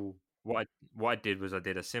simple. Wow. What I did was I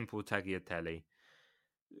did a simple tagliatelle.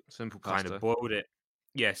 Simple pasta. Kind of boiled it.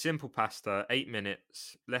 Yeah, simple pasta. 8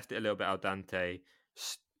 minutes. Left it a little bit al dente.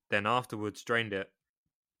 Then afterwards drained it.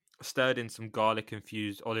 Stirred in some garlic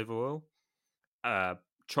infused olive oil.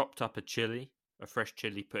 Chopped up a fresh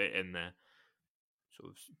chili. Put it in there. Sort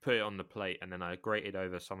of put it on the plate, and then I grated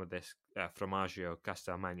over some of this Formaggio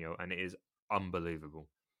Castelmagno, and it is unbelievable.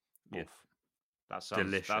 Oof. That sounds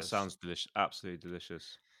delicious. That sounds delicious. Absolutely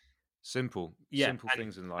delicious. Simple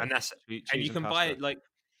things in life. And that's cheese and you can buy it like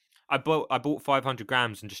I bought 500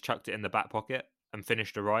 grams and just chucked it in the back pocket and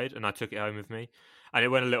finished the ride, and I took it home with me, and it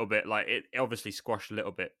went a little bit like it obviously squashed a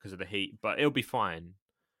little bit because of the heat, but it'll be fine.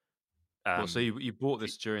 So you bought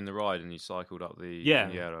this during the ride and you cycled up the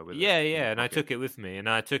Foniera with it? Yeah, and I took it with me and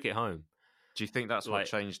I took it home. Do you think that's what Like,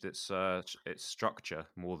 changed its structure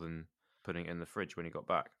more than putting it in the fridge when you got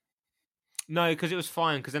back? no, because it was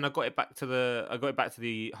fine. Because then I got it back to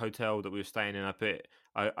the hotel that we were staying in.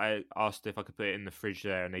 I asked if I could put it in the fridge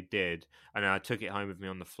there, and they did. And then I took it home with me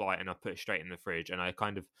on the flight, and I put it straight in the fridge. And I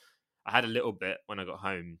had a little bit when I got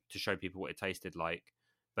home to show people what it tasted like,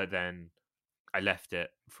 but then I left it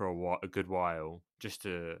for a good while just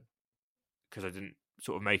to because I didn't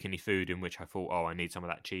sort of make any food in which I thought, oh, I need some of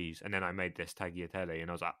that cheese. And then I made this tagliatelle, and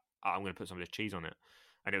I was like, oh, I'm going to put some of this cheese on it,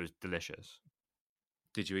 and it was delicious.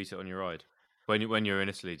 Did you eat it on your ride? When you were in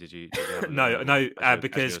Italy, did you have it on No, your no, as you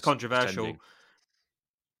because were controversial.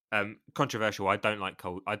 ascending? Controversial. I don't like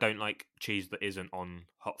cold. I don't like cheese that isn't on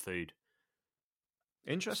hot food.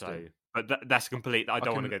 So, Interesting. but that's complete. I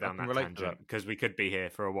don't want to go I down can that relate to that. tangent because we could be here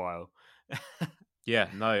for a while. Yeah,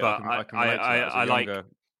 no, But I can relate to that. I like,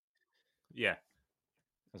 yeah.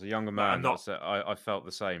 As a younger Like, I'm man, not. I felt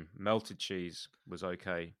the same. Melted cheese was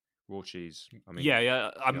okay. Raw cheese, I mean, Yeah,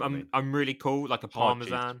 yeah. you know what I mean. I'm really cool. Like a Hard cheese.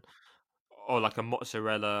 parmesan or like a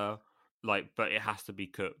mozzarella. Like, but it has to be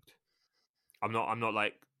cooked. I'm not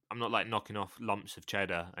like knocking off lumps of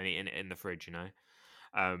cheddar and eating it in the fridge.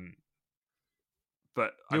 Um.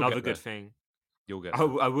 But You'll another get good there. thing. You'll get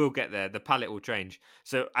there. I will get there. The palate will change.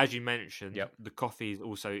 So as you mentioned, Yep. the coffee is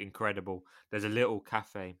also incredible. There's a little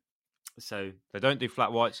cafe. So They don't do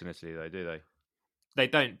flat whites in Italy, though, do they? they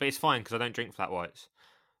don't, but it's fine because I don't drink flat whites.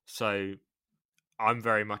 So I'm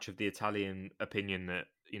very much of the Italian opinion that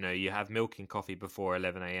you have milk in coffee before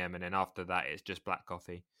 11 a.m. and then after that it's just black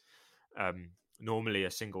coffee. Normally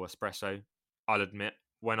a single espresso. I'll admit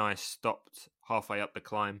when I stopped halfway up the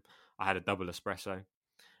climb, I had a double espresso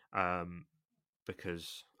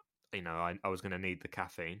because I was going to need the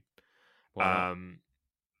caffeine. Why not?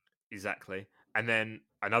 Exactly. And then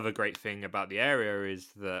another great thing about the area is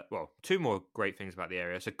that, well, two more great things about the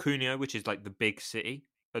area. So Cuneo, which is like the big city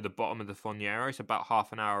at the bottom of the Fognero, it's about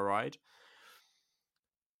half an hour ride,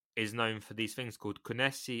 is known for these things called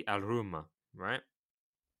Cunesi al Ruma, right?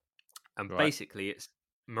 And Right. basically it's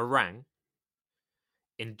meringue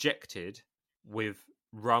injected with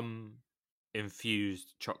rum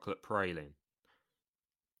infused chocolate praline.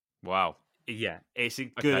 Wow. Yeah, Okay.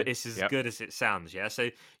 it's as Yep. good as it sounds, yeah. So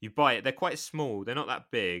you buy it, they're quite small, they're not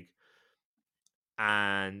that big,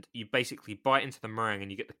 and you basically bite into the meringue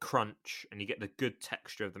and you get the crunch and you get the good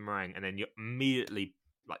texture of the meringue, and then you're immediately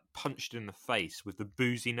like punched in the face with the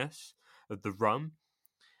booziness of the rum,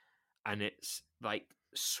 and it's like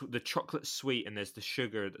the chocolate's sweet and there's the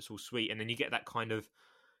sugar that's all sweet, and then you get that kind of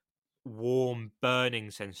warm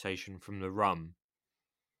burning sensation from the rum,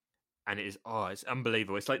 and it's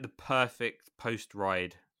unbelievable. It's like the perfect post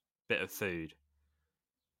ride bit of food,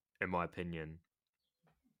 in my opinion.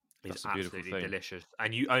 Is That's a beautiful absolutely thing. delicious,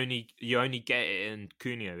 and you only get it in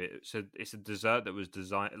Cuneo. It's a dessert that was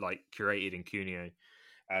designed like curated in Cuneo,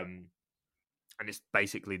 and it's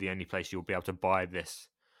basically the only place you'll be able to buy this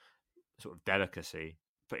sort of delicacy.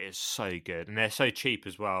 But it's so good, and they're so cheap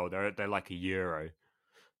as well. They're like €1,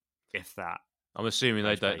 if that. I'm assuming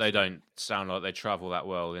Those they places. don't sound like they travel that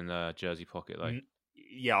well in the Jersey pocket, though.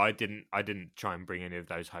 Yeah, I didn't try and bring any of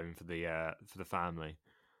those home for the family.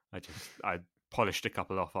 I polished a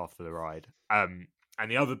couple off after the ride. And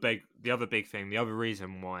the other big thing, the other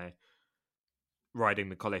reason why riding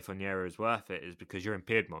the Colle Fognero is worth it is because you're in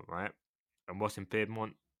Piedmont, right? And what's in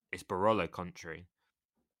Piedmont? It's Barolo country,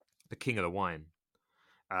 the king of the wine.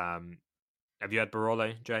 Um, have you had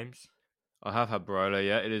Barolo, James? I have had Barolo.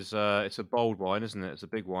 Yeah, it is. It's a bold wine, isn't it? It's a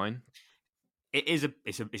big wine. It's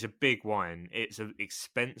a big wine. It's an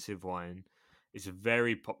expensive wine. It's a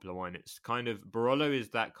very popular wine. It's kind of Barolo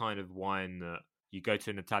is that kind of wine that you go to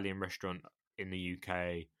an Italian restaurant in the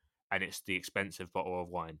UK and it's the expensive bottle of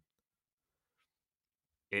wine.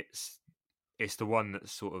 It's it's the one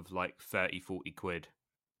that's sort of like 30, 40 quid,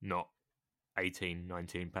 not 18,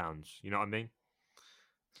 £19. You know what I mean?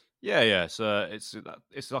 Yeah, yeah. So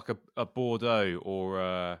it's like a Bordeaux or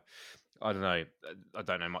I don't know. I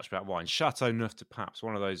don't know much about wine. Chateau Neuf de Pape's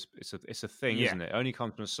one of those. It's a thing, Yeah. isn't it? It only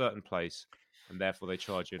comes from a certain place, and therefore they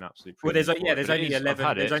charge you an absolute Well, premium for it. there's But it only is. I've 11.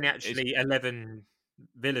 had There's it. only It's actually 11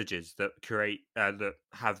 villages that create that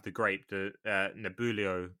have the grape, the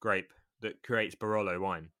Nebbiolo grape that creates Barolo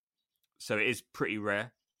wine. So it is pretty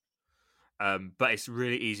rare. But it's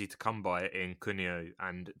really easy to come by in Cuneo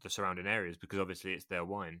and the surrounding areas because obviously it's their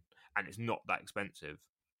wine and it's not that expensive.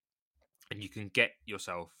 And you can get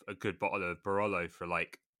yourself a good bottle of Barolo for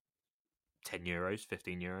like €10,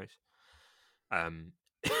 €15, um,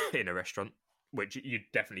 in a restaurant, which you'd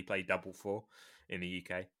definitely pay double for in the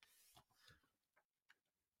UK.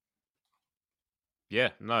 yeah,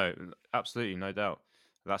 no, absolutely, no doubt.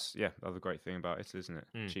 That's the other great thing about Italy, isn't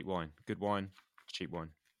it? Cheap wine, good wine, cheap wine.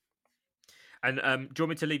 And do you want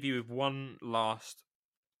me to leave you with one last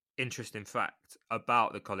interesting fact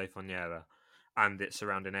about the Colle Fognera and its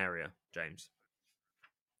surrounding area, James?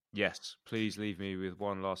 Yes, please leave me with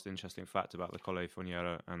one last interesting fact about the Colle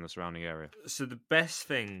Fognera and the surrounding area. So the best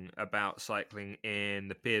thing about cycling in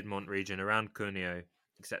the Piedmont region around Cuneo,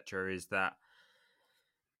 etc., is that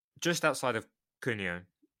just outside of Cuneo,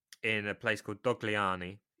 in a place called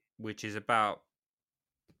Dogliani, which is about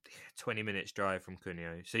 20 minutes drive from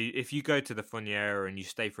Cuneo. So if you go to the Fognera and you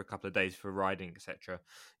stay for a couple of days for riding, etc.,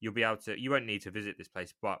 you'll be able to. You won't need to visit this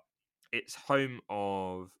place, but it's home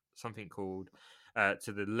of something called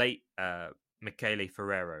to the late Michele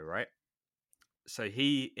Ferrero, right? So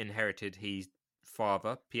he inherited his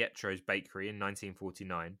father Pietro's bakery in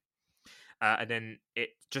 1949. And then it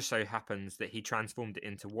just so happens that he transformed it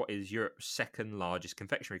into what is Europe's second largest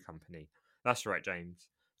confectionery company. That's right, James.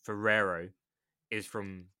 Ferrero is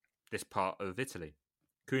from this part of Italy,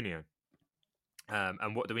 Cuneo.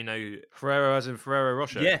 And what do we know? Ferrero as in Ferrero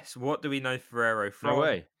Rocher? Yes, what do we know Ferrero from? No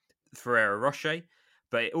way. Ferrero Rocher.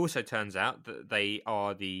 But it also turns out that they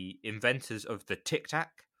are the inventors of the Tic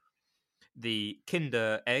Tac, the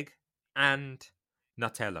Kinder Egg, and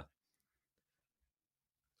Nutella.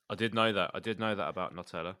 I did know that. I did know that about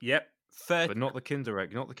Nutella. Yep. But not the Kinder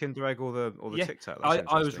Egg. Not the Kinder Egg or the Tic Tac. I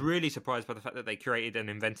was really surprised by the fact that they created and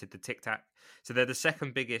invented the Tic Tac. So they're the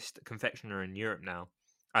second biggest confectioner in Europe now.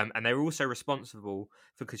 And they're also responsible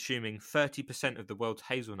for consuming 30% of the world's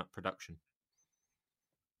hazelnut production.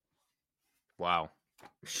 Wow.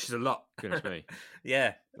 Which is a lot. Goodness me.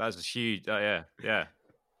 Yeah. That's a huge... yeah.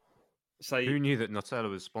 So who knew that Nutella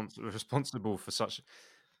was responsible for such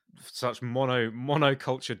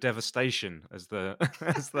monoculture devastation as the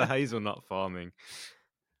as the hazelnut farming?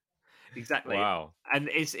 Exactly. Wow. And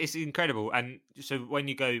it's incredible. And so when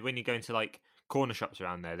you go into like corner shops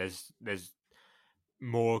around there, there's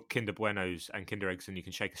more Kinder Buenos and Kinder Eggs than you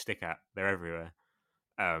can shake a stick at. They're everywhere.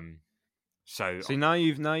 So see now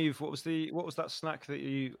you've what was that snack that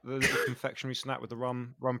the little confectionery snack with the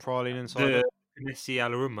rum praline inside the it? Messi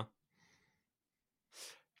alla Roma.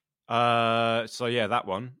 So yeah, that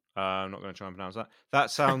one. I'm not going to try and pronounce that.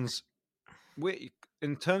 That sounds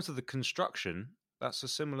in terms of the construction. That's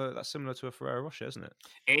similar to a Ferrero Rocher, isn't it?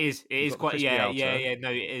 It is. It is quite. Yeah. No,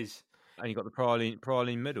 it is. And you got the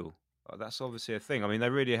praline middle. That's obviously a thing. I mean, they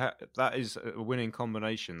really that is a winning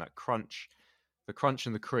combination. That crunch, the crunch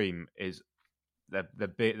and the cream is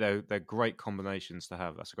they're great combinations to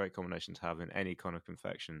have. That's a great combination to have in any kind of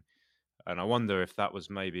confection. And I wonder if that was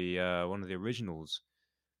maybe one of the originals.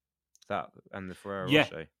 That and the Ferrero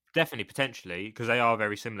Rocher. Definitely, potentially, because they are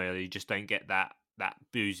very similar. You just don't get that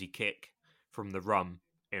boozy kick from the rum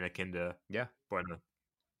in a Kinder Bueno.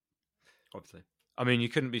 Obviously. I mean, you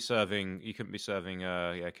couldn't be serving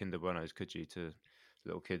Kinder Buenos, could you, to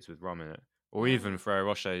little kids with rum in it, or even Ferrero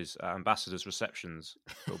Rocher's ambassadors' receptions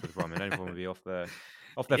filled with rum, and everyone would be off their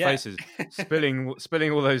faces,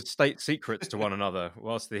 spilling all those state secrets to one another,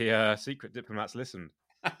 whilst the secret diplomats listened.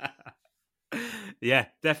 Yeah,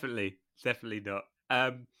 definitely not.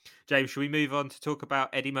 James, should we move on to talk about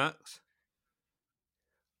Eddie Merckx?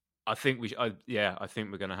 I think I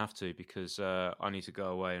think we're going to have to, because I need to go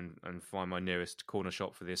away and find my nearest corner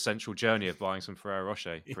shop for the essential journey of buying some Ferrero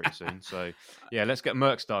Rocher pretty soon. So yeah, let's get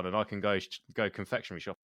Merckx done, and I can go confectionery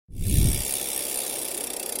shopping.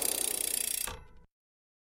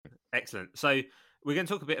 Excellent. So we're going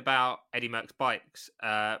to talk a bit about Eddie Merckx bikes,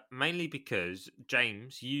 mainly because,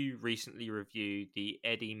 James, you recently reviewed the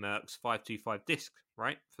Eddie Merckx 525 disc,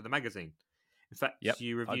 right, for the magazine. In fact,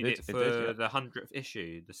 you reviewed it for the 100th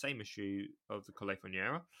issue, the same issue of the Colle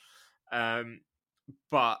Fognera.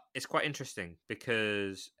 But it's quite interesting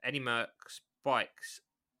because Eddie Merckx bikes,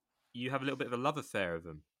 you have a little bit of a love affair of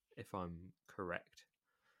them, if I'm correct.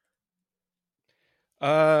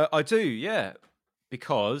 I do, yeah,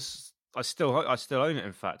 because I still own it.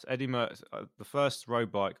 In fact, Eddie Merckx, the first road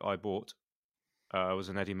bike I bought was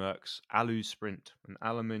an Eddie Merckx Alu Sprint, an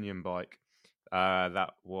aluminium bike.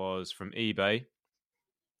 That was from eBay,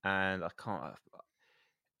 and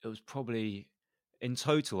it was probably, in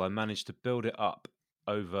total, I managed to build it up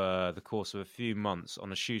over the course of a few months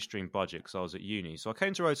on a shoestring budget because I was at uni. So I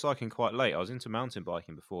came to road cycling quite late. I was into mountain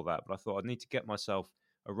biking before that, but I thought I'd need to get myself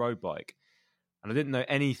a road bike. And I didn't know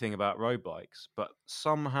anything about road bikes, but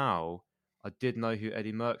somehow I did know who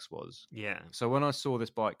Eddie Merckx was. Yeah. So when I saw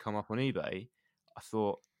this bike come up on eBay, I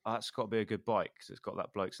thought, that's got to be a good bike because it's got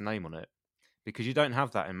that bloke's name on it. Because you don't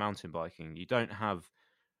have that in mountain biking. You don't have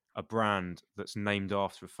a brand that's named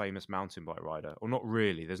after a famous mountain bike rider, or not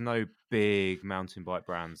really. There's no big mountain bike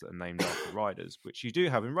brands that are named after riders, which you do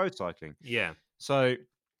have in road cycling. Yeah. So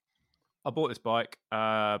I bought this bike,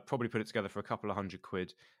 probably put it together for a couple of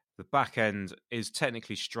 £100. The back end is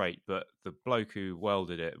technically straight, but the bloke who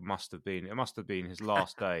welded it must have been his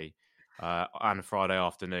last day and a Friday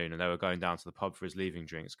afternoon, and they were going down to the pub for his leaving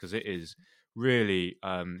drinks, because it is really,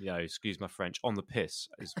 excuse my French, on the piss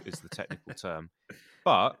is the technical term.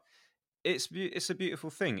 But it's a beautiful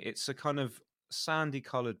thing. It's a kind of sandy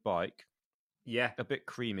coloured bike. Yeah, a bit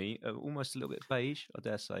creamy, almost a little bit beige, I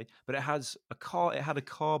dare say. But it had a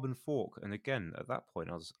carbon fork, and again, at that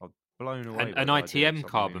point, I was blown away. An ITM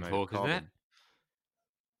carbon fork, isn't it?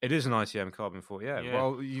 It is an ITM carbon fork. Yeah.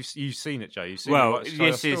 Well, you've seen it, Joe. You've seen well, it. I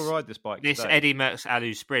still ride this bike. This today. Eddie Merckx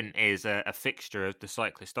Alu Sprint is a fixture of the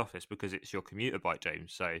cyclist office because it's your commuter bike,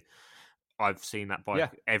 James. So I've seen that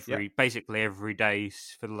bike basically every day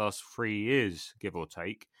for the last 3 years, give or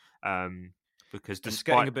take. Because it's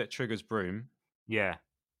getting a bit Trigger's broom. Yeah.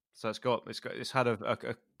 So it's had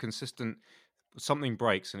a consistent, something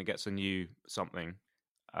breaks and it gets a new something.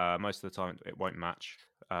 Most of the time it won't match,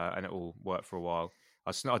 and it will work for a while.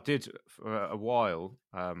 I did for a while.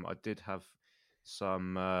 I did have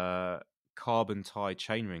some carbon tie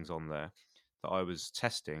chain rings on there that I was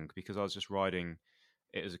testing because I was just riding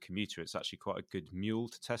it as a commuter. It's actually quite a good mule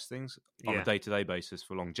to test things on a day-to-day basis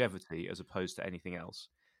for longevity as opposed to anything else.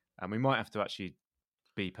 And we might have to actually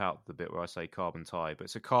beep out the bit where I say carbon tie, but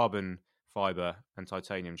it's a carbon fiber and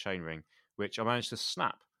titanium chainring, which I managed to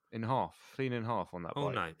snap clean in half on that bike.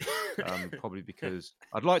 Oh no! Probably because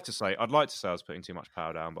I'd like to say I was putting too much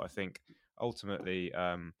power down, but I think ultimately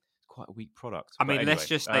it's quite a weak product. I mean, anyway, let's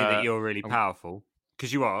just say that you're really powerful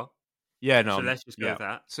because you are. Yeah, no. So let's just go with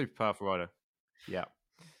that. Super powerful rider. Yeah.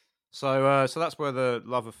 So that's where the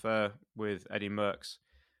love affair with Eddie Merckx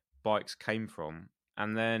bikes came from.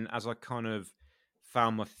 And then as I kind of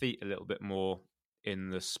found my feet a little bit more in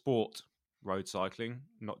the sport road cycling,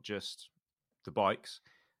 not just the bikes,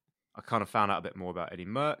 I kind of found out a bit more about Eddie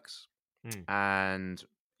Merckx. And,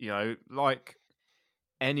 like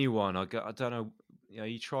anyone, I don't know,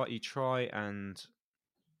 you try and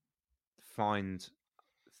find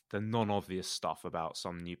the non-obvious stuff about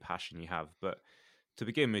some new passion you have. But to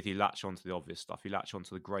begin with, you latch onto the obvious stuff. You latch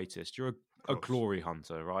onto the greatest. You're a glory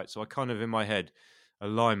hunter, right? So I kind of, in my head,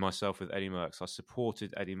 align myself with Eddie Merckx. I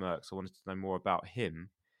supported Eddie Merckx. I wanted to know more about him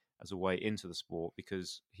as a way into the sport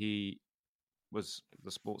because he was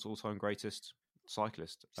the sport's all-time greatest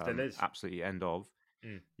cyclist. Still is. Absolutely end of.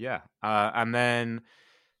 Yeah. And then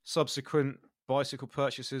subsequent bicycle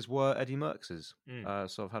purchases were Eddie Merckx's.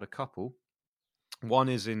 So I've had a couple. One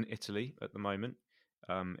is in Italy at the moment,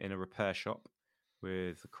 in a repair shop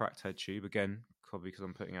with a cracked head tube. Again, probably because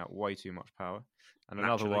I'm putting out way too much power. And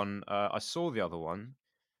another one, I saw the other one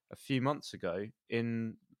a few months ago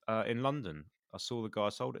in London. I saw the guy I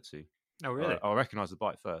sold it to. Oh, really? I recognised the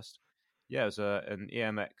bike first. Yeah, it was an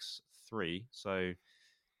EMX3, so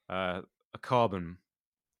a carbon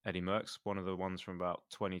Eddie Merckx, one of the ones from about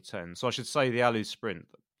 2010. So I should say the Alu Sprint.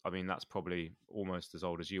 I mean, that's probably almost as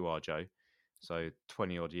old as you are, Joe. So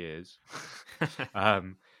 20-odd years.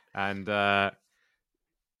 And there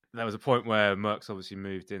was a point where Merckx obviously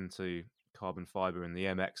moved into carbon fiber, and the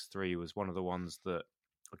MX3 was one of the ones that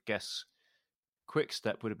I guess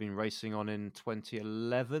Quickstep would have been racing on in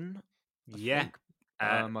 2011. Yeah,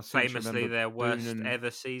 famously their worst ever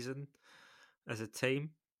season as a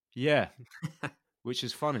team. Yeah, which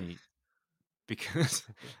is funny because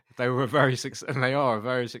they were and they are a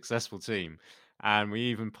very successful team. And we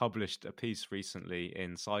even published a piece recently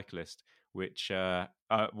in Cyclist, which, I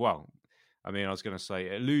was going to say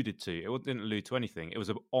it alluded to. It didn't allude to anything. It was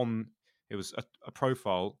a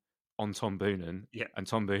profile on Tom Boonen. Yeah. And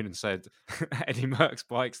Tom Boonen said Eddie Merckx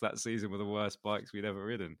bikes that season were the worst bikes we'd ever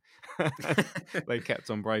ridden. They kept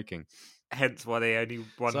on breaking. Hence why they only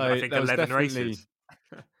won, I think, 11 races.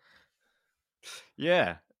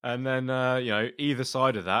 Yeah. And then, either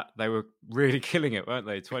side of that, they were really killing it, weren't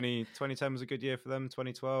they? 2010 was a good year for them.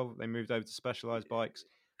 2012, they moved over to Specialized bikes.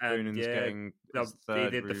 Boonen's getting he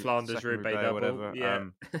did the Flanders Roubaix double. Whatever. Yeah.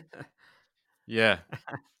 Yeah.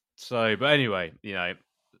 So, but anyway, a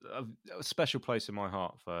special place in my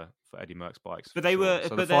heart for Eddie Merckx bikes. But they were,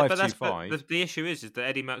 so but the issue is that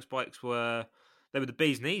Eddie Merckx bikes were the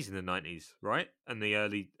bee's knees in the 90s, right? And the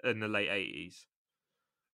late 80s.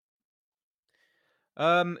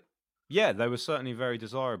 Yeah, they were certainly very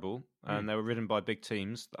desirable, and they were ridden by big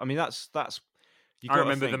teams. I mean, that's. I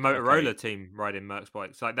remember the Motorola team riding Merckx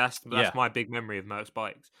bikes. Like that's my big memory of Merckx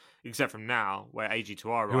bikes. Except from now, where AG2R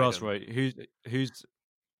ride. Who else rode? Who's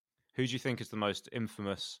who do you think is the most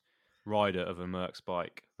infamous rider of a Merckx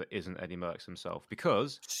bike that isn't Eddie Merckx himself?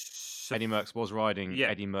 Because Eddie Merckx was riding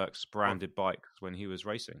Eddie Merckx branded bikes when he was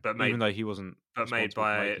racing, even though he wasn't made responsible for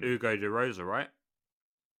by making them. Ugo de Rosa, right?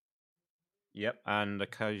 Yep, and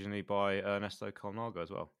occasionally by Ernesto Colnago as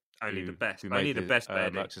well. Only the best. Who Only made the best.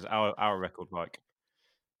 Merckx's our record bike.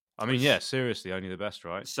 I mean, yeah, seriously, only the best,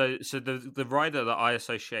 right? So the rider that I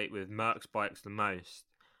associate with Merckx bikes the most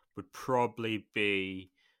would probably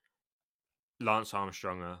be Lance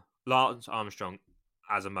Armstrong. Lance Armstrong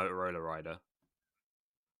as a Motorola rider.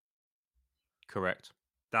 Correct.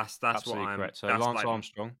 That's absolutely what I'm. Correct. So Lance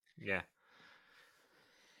Armstrong, yeah,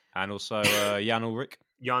 and also Jan Ullrich.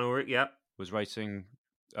 Jan Ullrich, yeah, was racing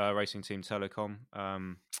Team Telecom,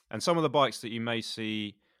 and some of the bikes that you may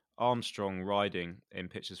see Armstrong riding in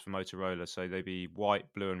pictures for Motorola, so they'd be white,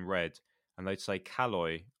 blue, and red, and they'd say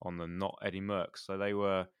Caloi on them, not Eddie Merckx. So they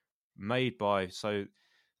were made by. So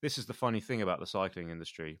this is the funny thing about the cycling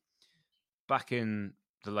industry. Back in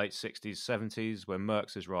the late 60s, 70s, when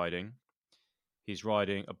Merckx is riding, he's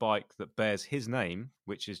riding a bike that bears his name,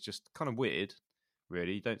 which is just kind of weird,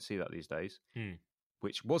 really. You don't see that these days.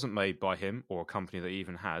 Which wasn't made by him or a company that he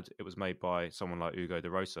even had. It was made by someone like Ugo de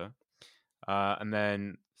Rosa. And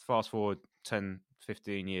then fast forward 10,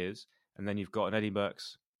 15 years, and then you've got an Eddie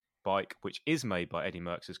Merckx bike, which is made by Eddie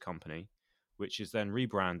Merckx's company, which is then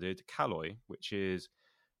rebranded Caloi, which is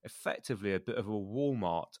effectively a bit of a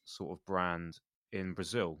Walmart sort of brand in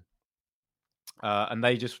Brazil. And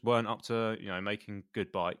they just weren't up to making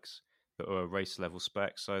good bikes that were race level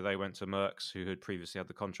specs. So they went to Merckx, who had previously had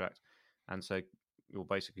the contract, and said, we'll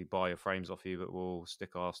basically buy your frames off you, but we'll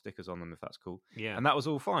stick our stickers on them if that's cool. Yeah. And that was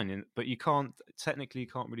all fine. But you can't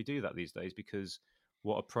really do that these days, because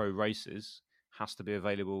what a pro races has to be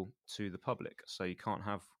available to the public. So you can't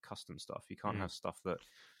have custom stuff. You can't have stuff that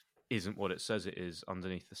isn't what it says it is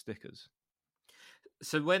underneath the stickers.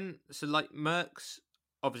 So like Merckx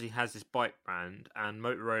obviously has this bike brand, and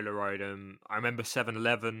Motorola rode them. I remember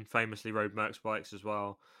 7-Eleven famously rode Merckx bikes as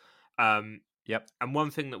well. Yep. And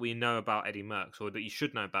one thing that we know about Eddie Merckx, or that you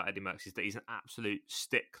should know about Eddie Merckx, is that he's an absolute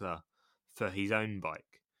stickler for his own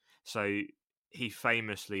bike. So he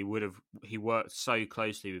famously he worked so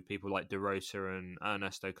closely with people like De Rosa and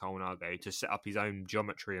Ernesto Colnago to set up his own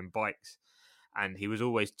geometry and bikes. And he was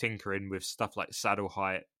always tinkering with stuff like saddle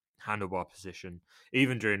height, handlebar position,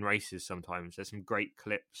 even during races sometimes. There's some great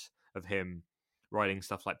clips of him riding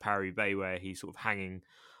stuff like Paris Bay, where he's sort of hanging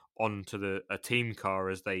onto a team car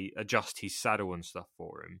as they adjust his saddle and stuff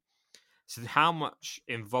for him. So how much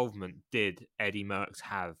involvement did Eddie Merckx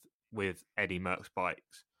have with Eddie Merckx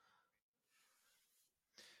bikes?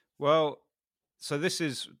 Well, so this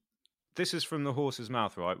is from the horse's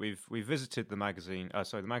mouth, right? We've visited the magazine.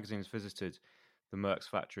 The magazine's visited the Merckx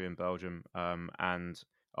factory in Belgium, and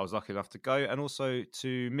I was lucky enough to go and also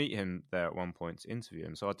to meet him there at one point to interview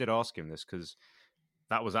him. So I did ask him this, because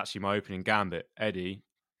that was actually my opening gambit. Eddie,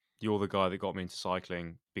 you're the guy that got me into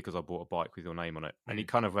cycling because I bought a bike with your name on it. And he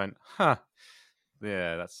kind of went, huh,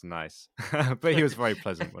 yeah, that's nice. But he was very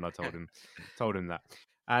pleasant when I told him that.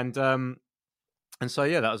 And so,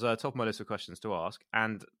 yeah, that was top of my list of questions to ask.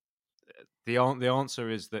 And the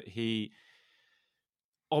answer is that he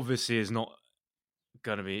obviously is not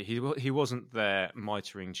going to be, he wasn't there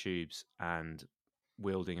mitering tubes and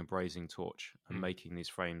wielding a brazing torch and making these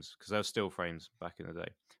frames, because they were steel frames back in the day.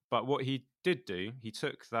 But what he did do, he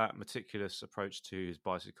took that meticulous approach to his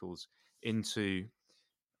bicycles into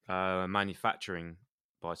manufacturing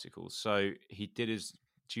bicycles. So he did his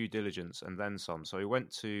due diligence and then some. So he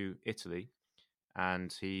went to Italy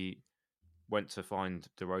and he went to find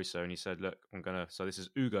De Rosa, and he said, look, so this is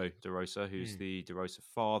Ugo De Rosa, who's the De Rosa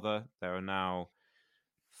father. There are now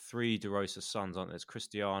 3 De Rosa sons, aren't there? There's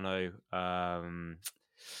Cristiano,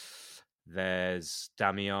 there's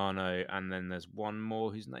Damiano, and then there's one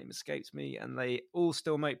more whose name escapes me, and they all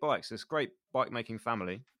still make bikes. This great bike making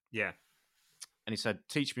family. Yeah. And he said,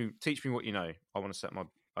 teach me what you know. I want to set my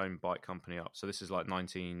own bike company up. So this is like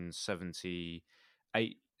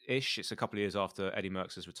 1978-ish. It's a couple of years after Eddie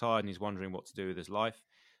Merckx has retired, and he's wondering what to do with his life.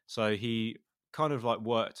 So he kind of like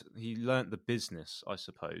he learnt the business, I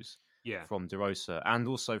suppose, from De Rosa and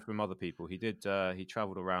also from other people. He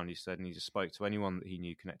traveled around, he said, and he just spoke to anyone that he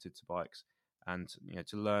knew connected to bikes, and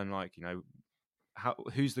to learn, like,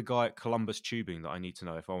 who's the guy at Columbus Tubing that I need to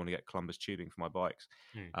know if I want to get Columbus Tubing for my bikes.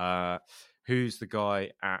 Who's the guy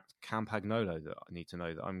at Campagnolo that I need to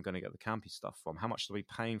know that I'm going to get the Campy stuff from? How much are we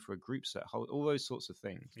paying for a group set? All those sorts of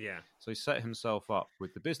things. Yeah. So he set himself up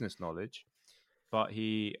with the business knowledge, but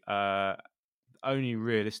he only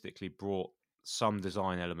realistically brought some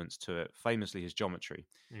design elements to it, famously his geometry.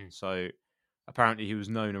 So apparently he was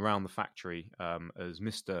known around the factory as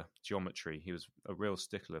Mr. Geometry. He was a real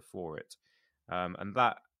stickler for it. And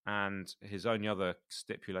that and his only other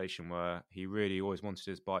stipulation were he really always wanted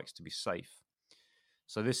his bikes to be safe.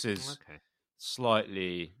 So this is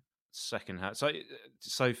slightly secondhand.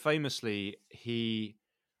 So famously, he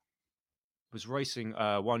was racing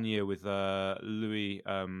 1 year with Luis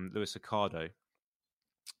Ocado,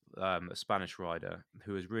 a Spanish rider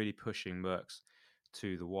who was really pushing Merckx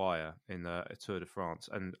to the wire in the Tour de France.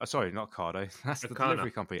 And sorry, not Ocado, that's the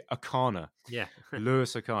delivery company, Ocana. Yeah,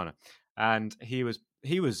 Luis Ocana, and he was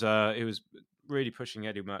really pushing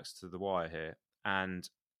Eddie Merckx to the wire here. And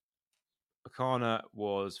Ocana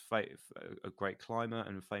was a great climber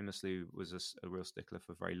and famously was a real stickler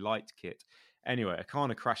for very light kit. Anyway,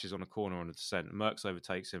 Ocana crashes on a corner on a descent. Merckx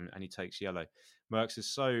overtakes him and he takes yellow. Merckx is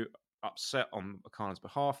so upset on Ocana's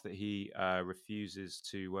behalf that he refuses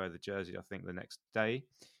to wear the jersey, I think, the next day.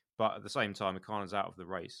 But at the same time, Ocana's out of the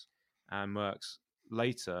race. And Merckx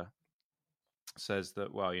later says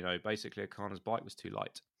that, well, basically Ocana's bike was too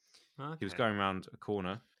light. Okay. He was going around a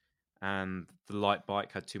corner and the light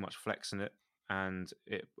bike had too much flex in it, and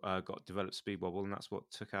it got developed speed wobble, and that's what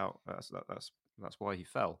took out. That's why he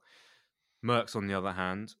fell. Merckx, on the other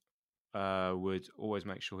hand, would always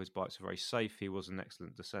make sure his bikes were very safe. He was an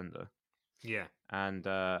excellent descender. Yeah, and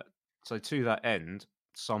so to that end,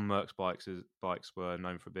 some Merckx bikes were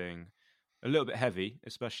known for being a little bit heavy,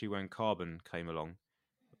 especially when carbon came along.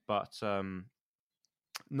 But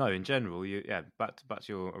no, in general, back to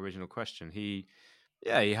your original question, he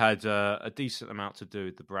had a decent amount to do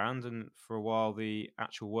with the brand, and for a while, the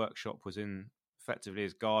actual workshop was in effectively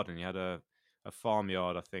his garden. He had a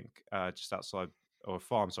farmyard, I think, just outside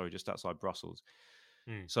Brussels.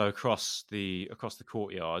 So across the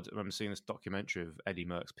courtyard, I remember seeing this documentary of Eddie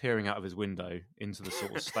Merckx peering out of his window into the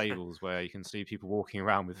sort of stables where you can see people walking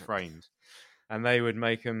around with frames, and they would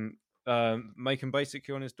make him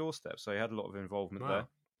basically on his doorstep. So he had a lot of involvement there.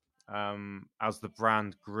 As the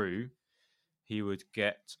brand grew, he would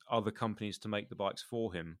get other companies to make the bikes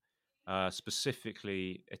for him,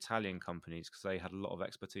 specifically Italian companies, because they had a lot of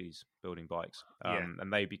expertise building bikes.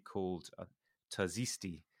 And they'd be called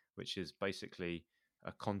terzisti, which is basically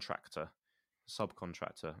a subcontractor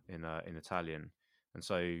in Italian. And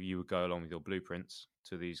so you would go along with your blueprints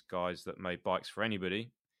to these guys that made bikes for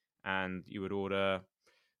anybody, and you would order,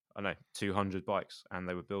 200 bikes, and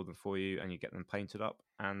they would build them for you, and you get them painted up,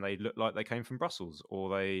 and they look like they came from Brussels, or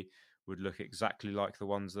they would look exactly like the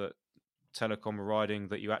ones that Telecom were riding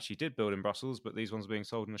that you actually did build in Brussels, but these ones are being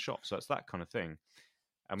sold in the shop. So it's that kind of thing.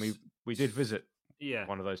 And we did visit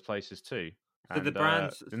one of those places too. So and,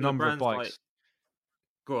 the number of bikes.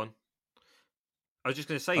 Go on. I was just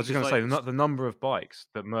going to say. The number of bikes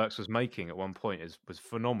that Merckx was making at one point was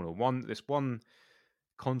phenomenal. This one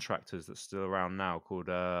contractors that's still around now called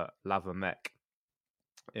Lavamec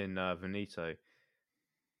in Veneto.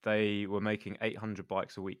 They were making 800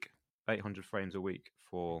 bikes a week, 800 frames a week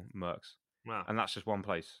for Merckx. Wow. And that's just one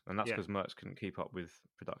place. And that's because Merckx couldn't keep up with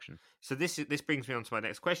production. So this brings me on to my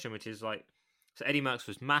next question, which is so Eddie Merckx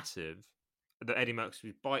was massive. The Eddie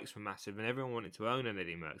Merckx's bikes were massive, and everyone wanted to own an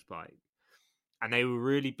Eddie Merckx bike. And they were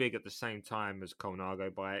really big at the same time as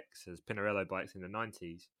Colnago bikes, as Pinarello bikes in the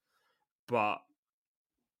 90s. But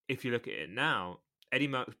if you look at it now, Eddie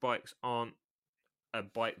Merckx bikes aren't a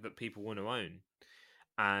bike that people want to own.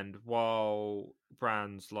 And while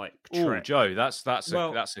brands like Trek... Joe, that's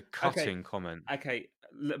a cutting comment. Okay,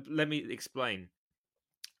 let me explain.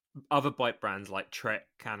 Other bike brands like Trek,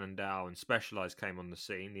 Cannondale, and Specialized came on the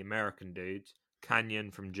scene. The American dudes,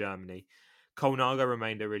 Canyon from Germany. Colnago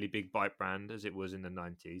remained a really big bike brand as it was in the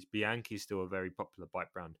 90s. Bianchi is still a very popular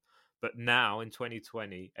bike brand. But now, in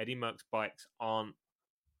 2020, Eddie Merckx bikes aren't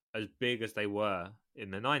as big as they were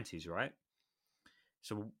in the 90s, right?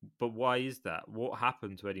 So, but why is that? What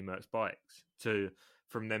happened to Eddie Merckx bikes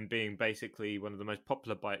from them being basically one of the most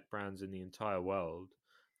popular bike brands in the entire world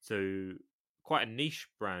to quite a niche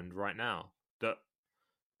brand right now that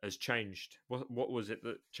has changed? What was it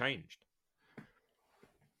that changed?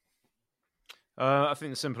 I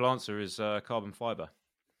think the simple answer is carbon fiber.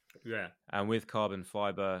 Yeah, and with carbon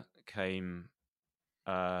fiber came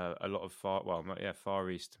a lot of Far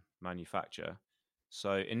East manufacture.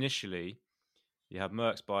 So initially, you have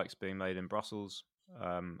Merckx bikes being made in Brussels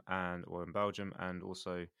or in Belgium, and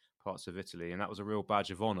also parts of Italy, and that was a real badge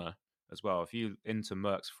of honor as well. If you're into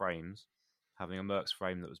Merckx frames, having a Merckx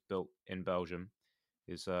frame that was built in Belgium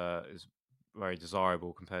is very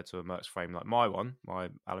desirable compared to a Merckx frame like my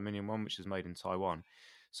aluminium one, which is made in Taiwan.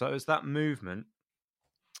 So it was that movement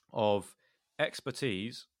of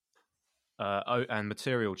expertise and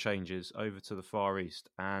material changes over to the Far East.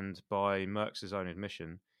 And by Merckx's own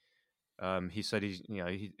admission, he said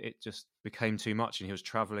it just became too much, and he was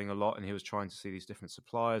traveling a lot, and he was trying to see these different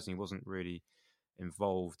suppliers, and he wasn't really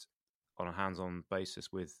involved on a hands-on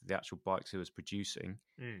basis with the actual bikes he was producing.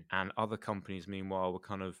 And other companies, meanwhile, were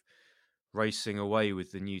kind of racing away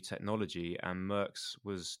with the new technology, and Merckx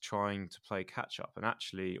was trying to play catch-up. And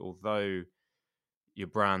actually, although your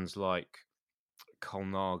brands like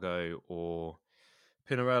Colnago or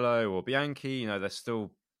Pinarello or Bianchi, they're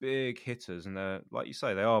still big hitters, and they're, like you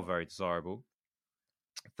say, they are very desirable.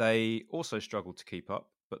 They also struggled to keep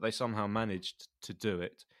up, but they somehow managed to do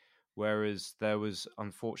it. Whereas there was,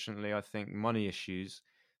 unfortunately, I think, money issues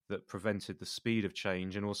that prevented the speed of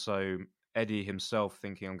change, and also Eddie himself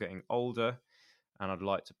thinking, I'm getting older and I'd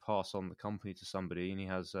like to pass on the company to somebody. And he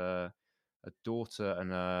has a daughter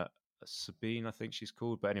and a Sabine, I think she's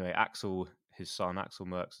called. But anyway, Axel, his son, Axel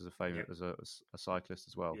Merckx, is a famous as a cyclist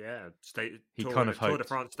as well. Yeah, he kind of hoped, Tour de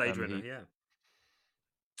France stage winner.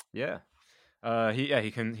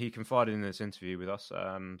 He confided in this interview with us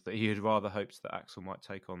that he had rather hoped that Axel might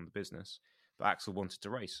take on the business, but Axel wanted to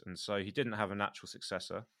race, and so he didn't have a natural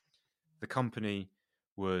successor. The company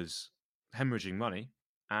was hemorrhaging money,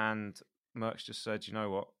 and Merckx just said, "You know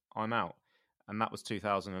what, I'm out," and that was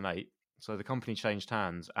 2008. So the company changed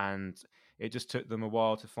hands, and it just took them a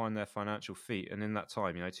while to find their financial feet. And in that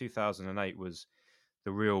time, 2008 was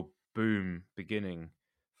the real boom beginning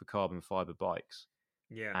for carbon fiber bikes.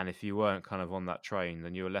 Yeah. And if you weren't kind of on that train,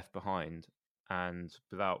 then you were left behind. And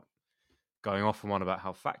without going off on one about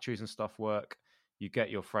how factories and stuff work, you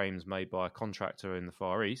get your frames made by a contractor in the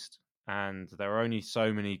Far East, and there are only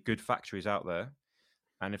so many good factories out there.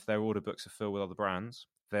 And if their order books are filled with other brands,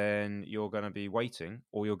 then you're going to be waiting,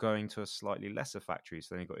 or you're going to a slightly lesser factory.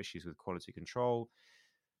 So then you've got issues with quality control,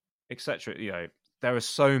 etc. There are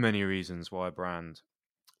so many reasons why a brand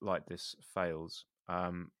like this fails.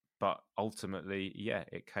 But ultimately,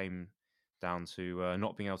 it came down to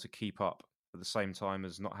not being able to keep up at the same time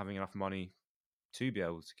as not having enough money to be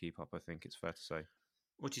able to keep up, I think it's fair to say.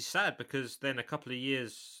 Which is sad, because then a couple of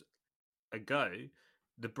years ago,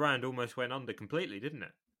 the brand almost went under completely, didn't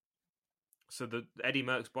it? So the Eddie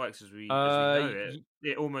Merckx bikes, as we know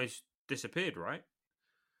it almost disappeared, right?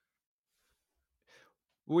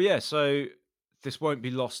 Well, yeah. So this won't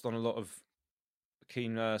be lost on a lot of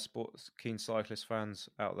keen cyclist fans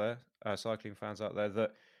out there, cycling fans out there,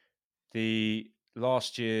 that the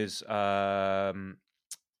last year's Eddie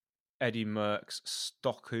Merckx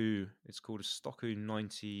Stocku, it's called a Stocku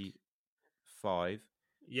 95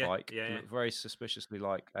 bike. It looked very suspiciously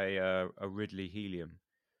like a Ridley Helium.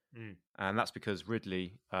 And that's because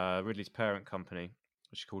Ridley's parent company,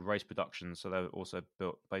 which is called Race Productions, so they're also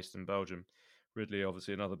based in Belgium. Ridley,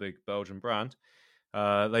 obviously another big Belgian brand.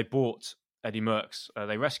 They bought Eddie Merckx.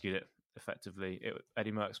 They rescued it effectively.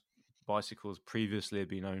 Eddie Merckx bicycles previously had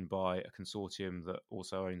been owned by a consortium that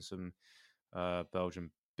also owned some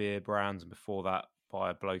Belgian beer brands, and before that by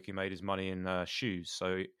a bloke who made his money in shoes.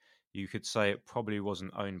 So you could say it probably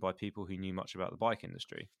wasn't owned by people who knew much about the bike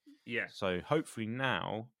industry. Yeah. So hopefully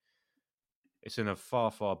now it's in a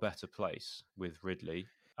far, far better place with Ridley.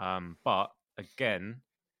 But again,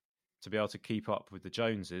 to be able to keep up with the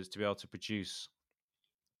Joneses, to be able to produce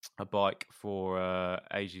a bike for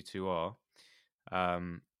AG2R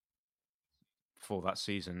for that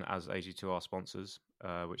season as AG2R sponsors,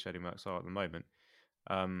 which Eddie Merckx are at the moment,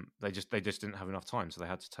 they just didn't have enough time, so they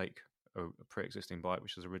had to take a pre-existing bike,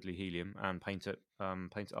 which was a Ridley Helium, and paint it up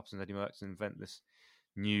as Eddie Merckx and invent this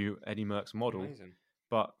new Eddie Merckx model. Amazing.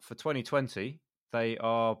 But for 2020, they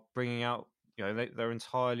are bringing out, they're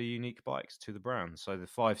entirely unique bikes to the brand. So the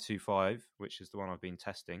 525, which is the one I've been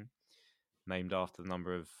testing, named after the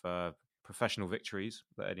number of professional victories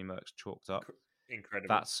that Eddie Merckx chalked up.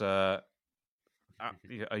 Incredible. That's a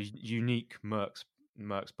unique Merckx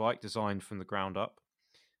bike designed from the ground up,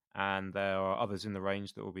 and there are others in the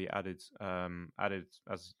range that will be added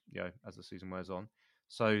as the season wears on.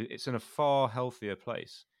 So it's in a far healthier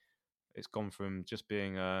place. It's gone from just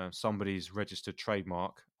being somebody's registered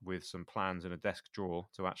trademark with some plans in a desk drawer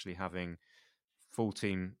to actually having full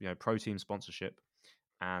team, pro team sponsorship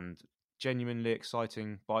and genuinely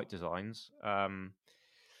exciting bike designs.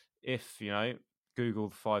 If Google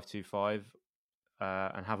the 525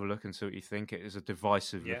 and have a look and see what you think, it is a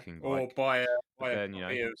divisive looking bike. Or buy a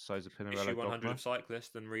so is a Pinarello issue 100 Dogma. of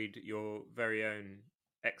Cyclist and read your very own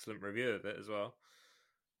excellent review of it as well.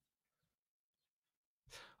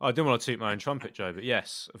 I didn't want to toot my own trumpet, Joe, but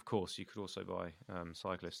yes, of course, you could also buy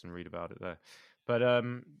Cyclist and read about it there. But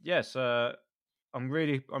yes, I'm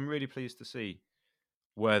really pleased to see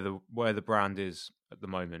where the brand is at the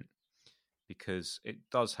moment. because it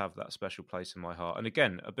does have that special place in my heart. And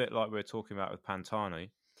again, a bit like we were talking about with Pantani,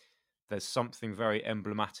 there's something very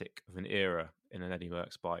emblematic of an era in an Eddie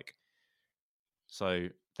Merckx bike. So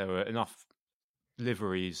there were enough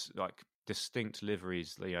liveries, like distinct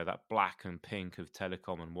liveries, that black and pink of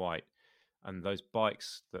Telecom and white, and those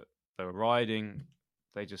bikes that they were riding,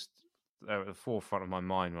 they're at the forefront of my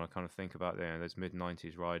mind when I kind of think about those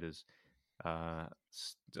mid-90s riders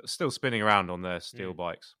still spinning around on their steel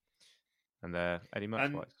bikes and their Eddie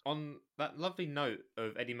Merckx bikes. On that lovely note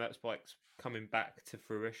of Eddie Merckx bikes coming back to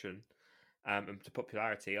fruition and to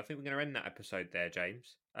popularity, I think we're going to end that episode there,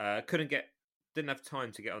 James. Didn't have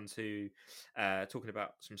time to get onto talking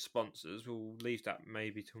about some sponsors. We'll leave that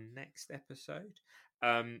maybe till next episode.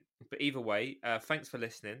 But either way, thanks for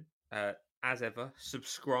listening. As ever,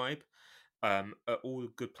 subscribe at all the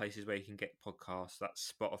good places where you can get podcasts.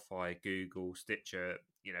 That's Spotify, Google, Stitcher,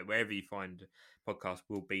 wherever you find podcasts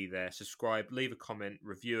will be there. Subscribe, leave a comment,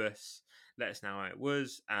 review us, let us know how it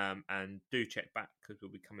was, and do check back because we'll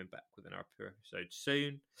be coming back with another episode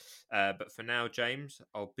soon. But for now, James,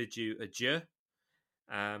 I'll bid you adieu,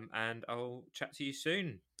 and I'll chat to you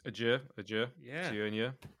soon. Adieu. Yeah. See you in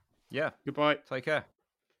you. Yeah. Goodbye. Take care.